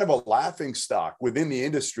was kind of a laughing stock within the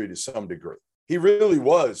industry to some degree. He really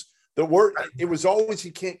was. It was always,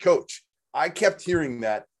 he can't coach. I kept hearing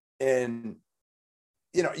that. And,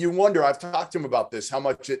 you wonder, I've talked to him about this, how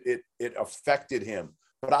much it affected him.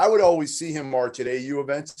 But I would always see him march at AU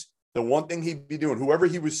events. The one thing he'd be doing, whoever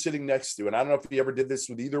he was sitting next to, and I don't know if he ever did this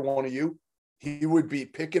with either one of you, he would be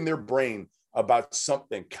picking their brain about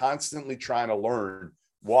something, constantly trying to learn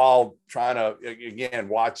while trying to, again,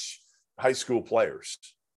 watch high school players.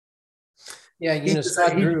 Yeah, he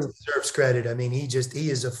deserves credit. He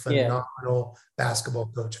is a phenomenal basketball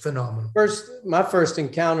coach. Phenomenal. My first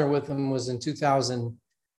encounter with him was in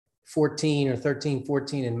 2014 or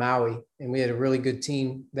 13-14 in Maui. And we had a really good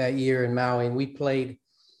team that year in Maui. And we played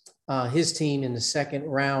his team in the second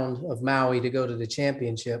round of Maui to go to the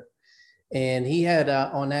championship. And he had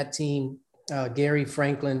on that team, Gary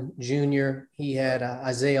Franklin Jr., he had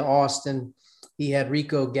Isaiah Austin, he had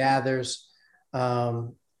Rico Gathers.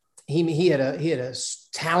 He had a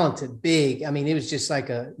talented big. It was just like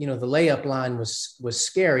the layup line was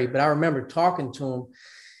scary. But I remember talking to him,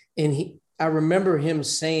 and I remember him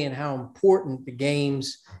saying how important the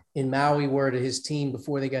games in Maui were to his team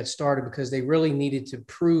before they got started, because they really needed to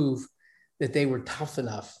prove that they were tough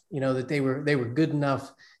enough, that they were good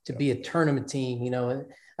enough to be a tournament team.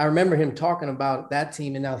 I remember him talking about that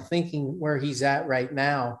team, and now thinking where he's at right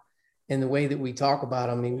now and the way that we talk about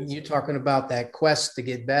him. You're talking about that quest to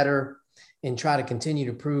get better and try to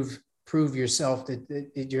continue to prove yourself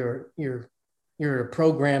that you're a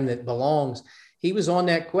program that belongs. He was on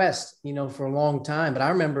that quest, for a long time. But I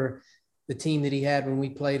remember the team that he had when we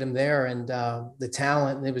played him there, and the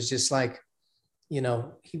talent, and it was just like,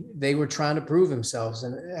 they were trying to prove themselves.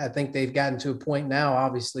 And I think they've gotten to a point now,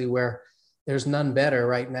 obviously, where there's none better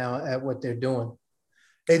right now at what they're doing.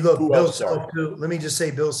 Hey, look, Bill Self, too. Let me just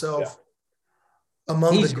say, Bill Self,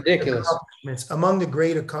 he's ridiculous. Among the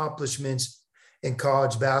great accomplishments in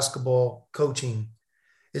college basketball coaching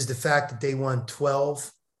is the fact that they won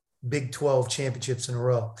 12 Big 12 championships in a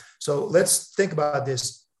row. So let's think about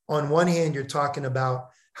this. On one hand, you're talking about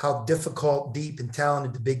how difficult, deep, and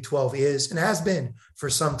talented the Big 12 is and has been for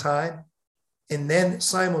some time. And then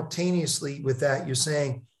simultaneously with that, you're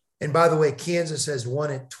saying, and by the way, Kansas has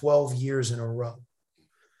won it 12 years in a row.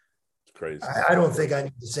 It's crazy. I don't think I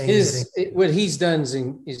need to say anything. What he's done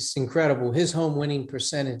is incredible. His home winning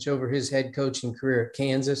percentage over his head coaching career at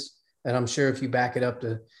Kansas, and I'm sure if you back it up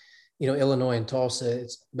to, Illinois and Tulsa,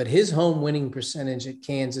 but his home winning percentage at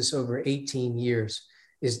Kansas over 18 years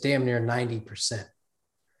is damn near 90%.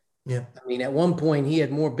 Yeah. At one point he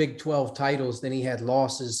had more Big 12 titles than he had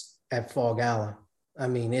losses at Fog Allen.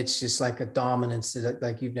 It's just like a dominance that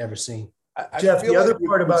like you've never seen. Jeff, the other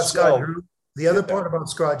part about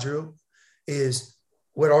Scott Drew is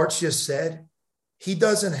what Arch just said. He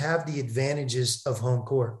doesn't have the advantages of home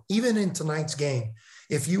court, even in tonight's game.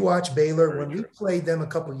 If you watch Baylor, when we played them a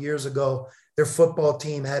couple of years ago, their football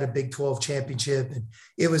team had a Big 12 championship, and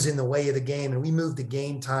it was in the way of the game. And we moved the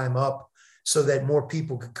game time up so that more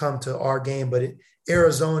people could come to our game. But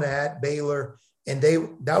Arizona at Baylor, and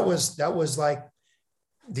that was like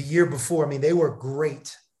the year before. They were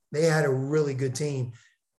great. They had a really good team.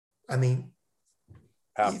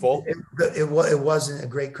 Half full. It wasn't a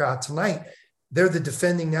great crowd tonight. They're the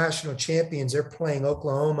defending national champions. They're playing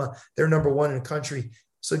Oklahoma. They're number one in the country.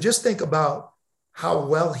 So just think about how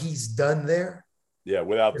well he's done there. Yeah,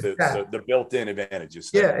 without the built-in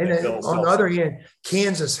advantages. Yeah, and on the other hand,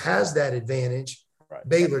 Kansas has that advantage. Right.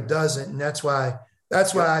 Baylor doesn't, and that's why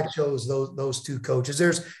I chose those two coaches.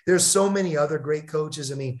 There's so many other great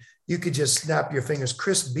coaches. I mean, you could just snap your fingers.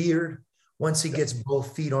 Chris Beard, once he gets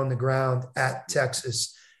both feet on the ground at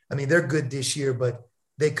Texas, I mean, they're good this year, but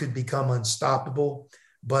they could become unstoppable.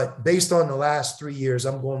 But based on the last 3 years,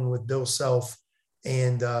 I'm going with Bill Self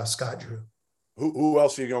and Scott Drew. Who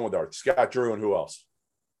else are you going with, Art? Scott Drew and who else?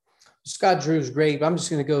 Scott Drew's great. I'm just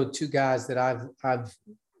going to go with two guys that I've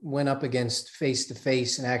went up against face to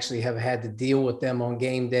face and actually have had to deal with them on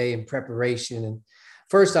game day and preparation. And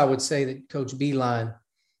first, I would say that Coach Beeline,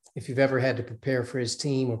 if you've ever had to prepare for his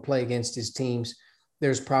team or play against his teams,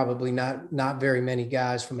 there's probably not very many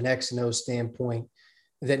guys from an X and O standpoint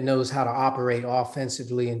that knows how to operate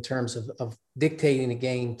offensively in terms of dictating the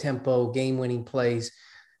game, tempo, game-winning plays,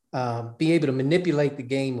 be able to manipulate the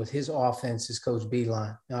game with his offense is Coach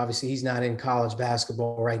Beeline. Now, obviously, he's not in college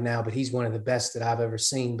basketball right now, but he's one of the best that I've ever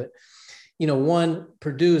seen. But,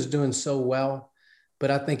 Purdue is doing so well.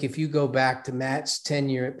 But I think if you go back to Matt's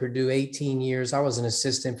tenure at Purdue, 18 years, I was an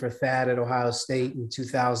assistant for Thad at Ohio State in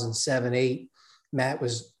 2007-8. Matt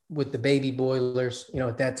was with the baby Boilers.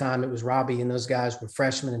 At that time, it was Robbie and those guys were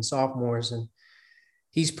freshmen and sophomores. And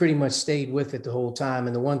he's pretty much stayed with it the whole time.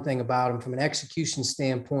 And the one thing about him from an execution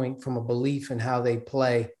standpoint, from a belief in how they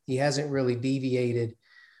play, he hasn't really deviated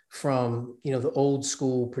from, the old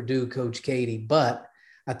school Purdue Coach Katie. But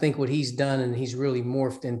I think what he's done, and he's really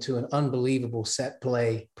morphed into an unbelievable set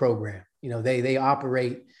play program. They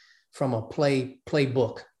operate from a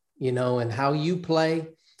playbook, and how you play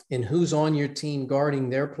and who's on your team guarding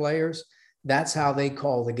their players. That's how they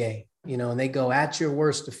call the game, and they go at your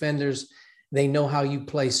worst defenders. They know how you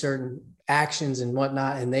play certain actions and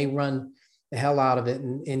whatnot, and they run the hell out of it.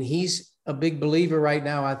 And he's a big believer right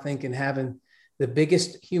now, I think, in having the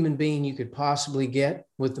biggest human being you could possibly get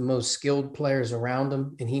with the most skilled players around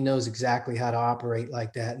him. And he knows exactly how to operate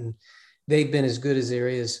like that. And they've been as good as there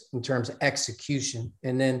is in terms of execution.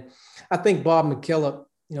 And then I think Bob McKillop,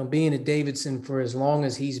 being at Davidson for as long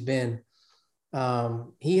as he's been,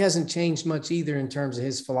 he hasn't changed much either in terms of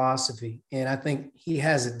his philosophy. And I think he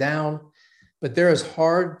has it down. But they're as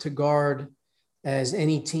hard to guard as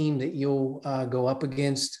any team that you'll go up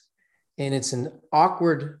against. And it's an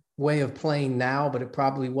awkward way of playing now, but it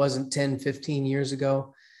probably wasn't 10, 15 years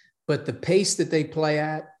ago. But the pace that they play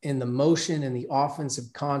at and the motion and the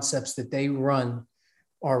offensive concepts that they run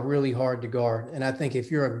are really hard to guard. And I think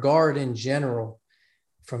if you're a guard in general,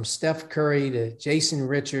 from Steph Curry to Jason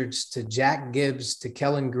Richards to Jack Gibbs to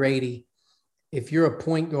Kellen Grady, if you're a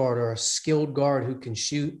point guard or a skilled guard who can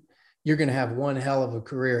shoot, you're going to have one hell of a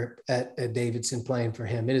career at Davidson playing for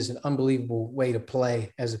him. It is an unbelievable way to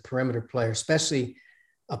play as a perimeter player, especially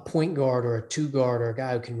a point guard or a two guard or a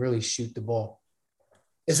guy who can really shoot the ball.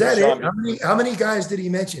 Is that it? How many guys did he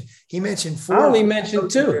mention? He mentioned 4. I only mentioned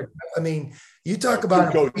 2. I mean, you talk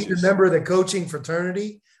about a member of the coaching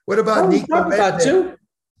fraternity. What about Nico Medved?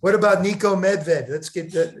 What about Nico Medved? Let's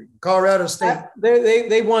get the Colorado State.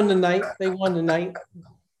 They won tonight.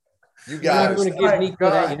 You guys. I'm going to give Nico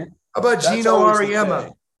that. How about Gino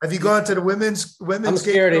Auriemma? Have you gone to the women's? I'm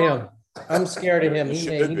scared of him. I'm scared of him.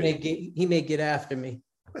 He may get after me.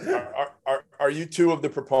 Are you two of the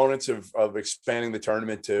proponents of expanding the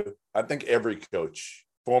tournament too? I think every coach,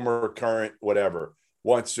 former, current, whatever,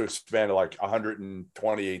 wants to expand to like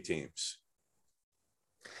 128 teams.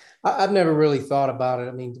 I've never really thought about it.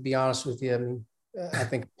 I mean, to be honest with you, I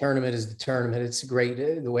think the tournament is the tournament. It's great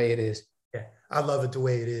the way it is. Yeah, I love it the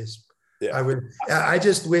way it is. Yeah. I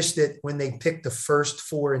just wish that when they pick the first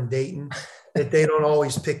 4 in Dayton, that they don't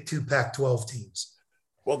always pick 2 Pac-12 teams.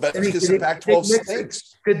 Well, that's because the Pac-12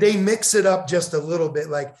 stinks. Could they mix it up just a little bit?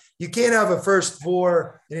 Like, you can't have a first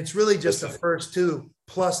 4 and it's really just the first 2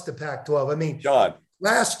 plus the Pac-12. I mean, John,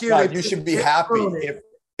 last year you should be happy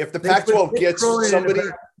if the Pac-12 gets somebody.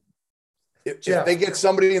 If they get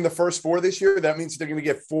somebody in the first 4 this year, that means they're going to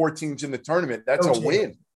get 4 teams in the tournament. That's a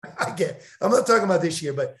win. I'm not talking about this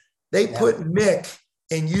year, but they put Mick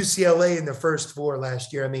and UCLA in the first 4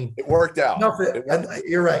 last year. I mean, it worked out.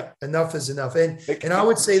 You're right. Enough is enough. And I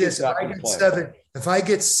would say this: if I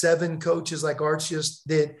get 7 coaches like Arch just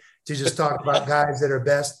did to just talk about guys that are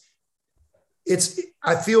best,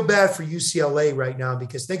 I feel bad for UCLA right now,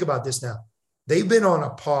 because think about this now. They've been on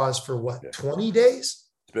a pause for 20 days?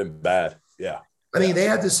 It's been bad. Yeah. I mean, they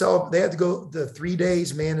had to go the 3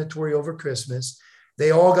 days mandatory over Christmas.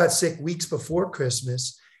 They all got sick weeks before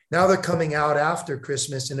Christmas. Now they're coming out after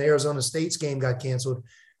Christmas, and Arizona State's game got canceled.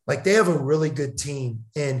 Like, they have a really good team.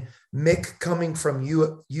 And Mick coming from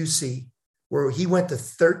UC, where he went to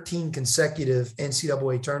 13 consecutive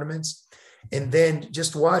NCAA tournaments, and then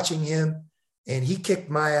just watching him, and he kicked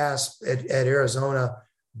my ass at Arizona,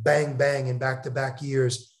 bang, bang, in back-to-back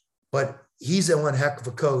years. But he's a one heck of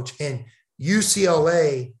a coach. And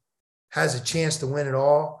UCLA has a chance to win it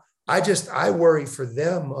all. I worry for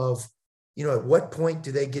them of, at what point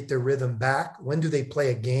do they get their rhythm back? When do they play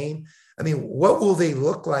a game? I mean, what will they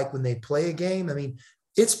look like when they play a game? I mean,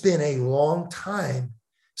 it's been a long time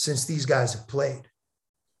since these guys have played.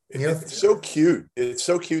 It's so cute. It's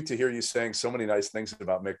so cute to hear you saying so many nice things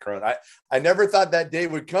about Mick Cronin. I never thought that day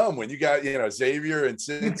would come when you got, Xavier and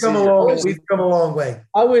Cincy. We've come a long way.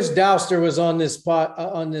 I wish Douster was on this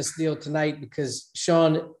on this deal tonight, because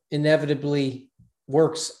Sean inevitably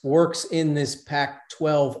works in this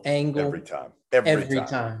Pac-12 angle every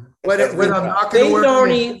time. When I'm not going to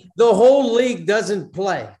work, the whole league doesn't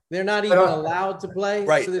play. They're not even allowed to play.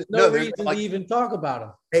 Right. So there's no reason to even talk about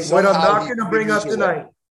them. Hey, what I'm not going to bring up tonight.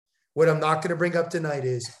 What I'm not going to bring up tonight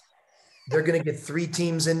is they're going to get 3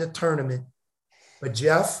 teams in the tournament. But,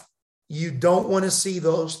 Jeff, you don't want to see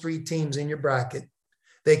those 3 teams in your bracket.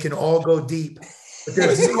 They can all go deep. But he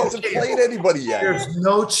hasn't played anybody yet. There's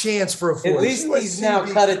no chance for a 4th. At least he's now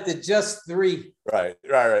cut it to just 3. Right.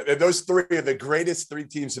 And those 3 are the greatest 3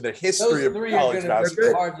 teams in the history of college basketball.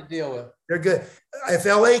 They're hard to deal with. They're good. If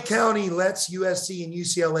LA County lets USC and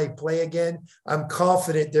UCLA play again, I'm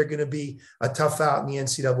confident they're going to be a tough out in the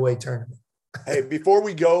NCAA tournament. Hey, before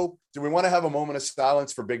we go, do we want to have a moment of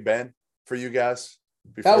silence for Big Ben for you guys?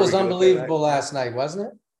 That was unbelievable last night,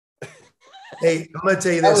 wasn't it? Hey, I'm going to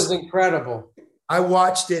tell you this. That was incredible. I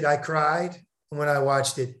watched it. I cried when I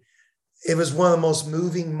watched it. It was one of the most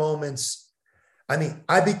moving moments. I mean,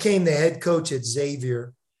 I became the head coach at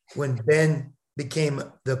Xavier when Ben became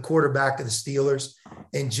the quarterback of the Steelers.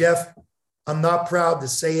 And Jeff, I'm not proud to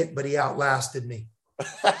say it, but he outlasted me.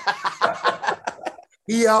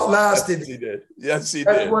 He outlasted me. Yes, he did. Yes, he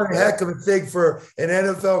That's did. one heck of a thing for an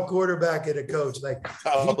NFL quarterback and a coach. Like,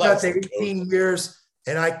 he got to 18 years,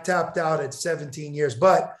 and I tapped out at 17 years.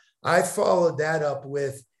 But I followed that up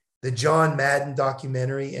with the John Madden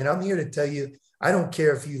documentary. And I'm here to tell you, I don't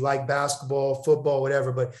care if you like basketball, football,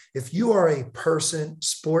 whatever, but if you are a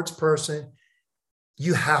sports person,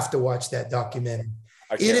 you have to watch that documentary.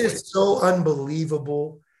 It is so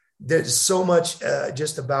unbelievable. There's so much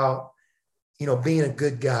just about, being a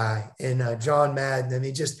good guy. And John Madden, I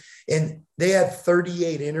mean, and they had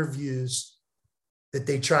 38 interviews that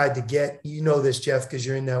they tried to get. You know this, Jeff, because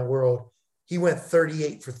you're in that world. He went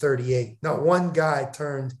 38 for 38. Not one guy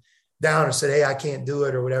turned down and said, hey, I can't do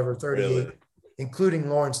it or whatever, 38, really? Including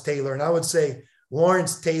Lawrence Taylor. And I would say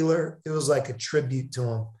Lawrence Taylor, it was like a tribute to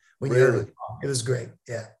him when you heard it. It was great.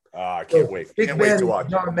 Yeah. I can't wait. Can't wait to watch.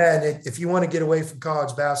 John Madden, if you want to get away from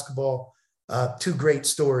college basketball, 2 great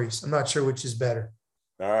stories. I'm not sure which is better.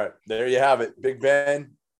 All right. There you have it. Big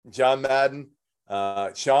Ben, John Madden,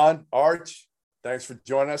 Sean, Arch, thanks for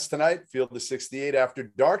joining us tonight. Field of 68 After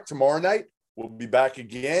Dark. Tomorrow night, we'll be back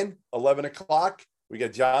again, 11 o'clock. We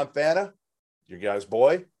got John Fanta, your guys'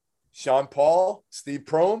 boy, Sean Paul, Steve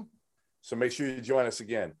Prohm. So make sure you join us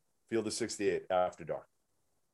again. Field of 68 After Dark.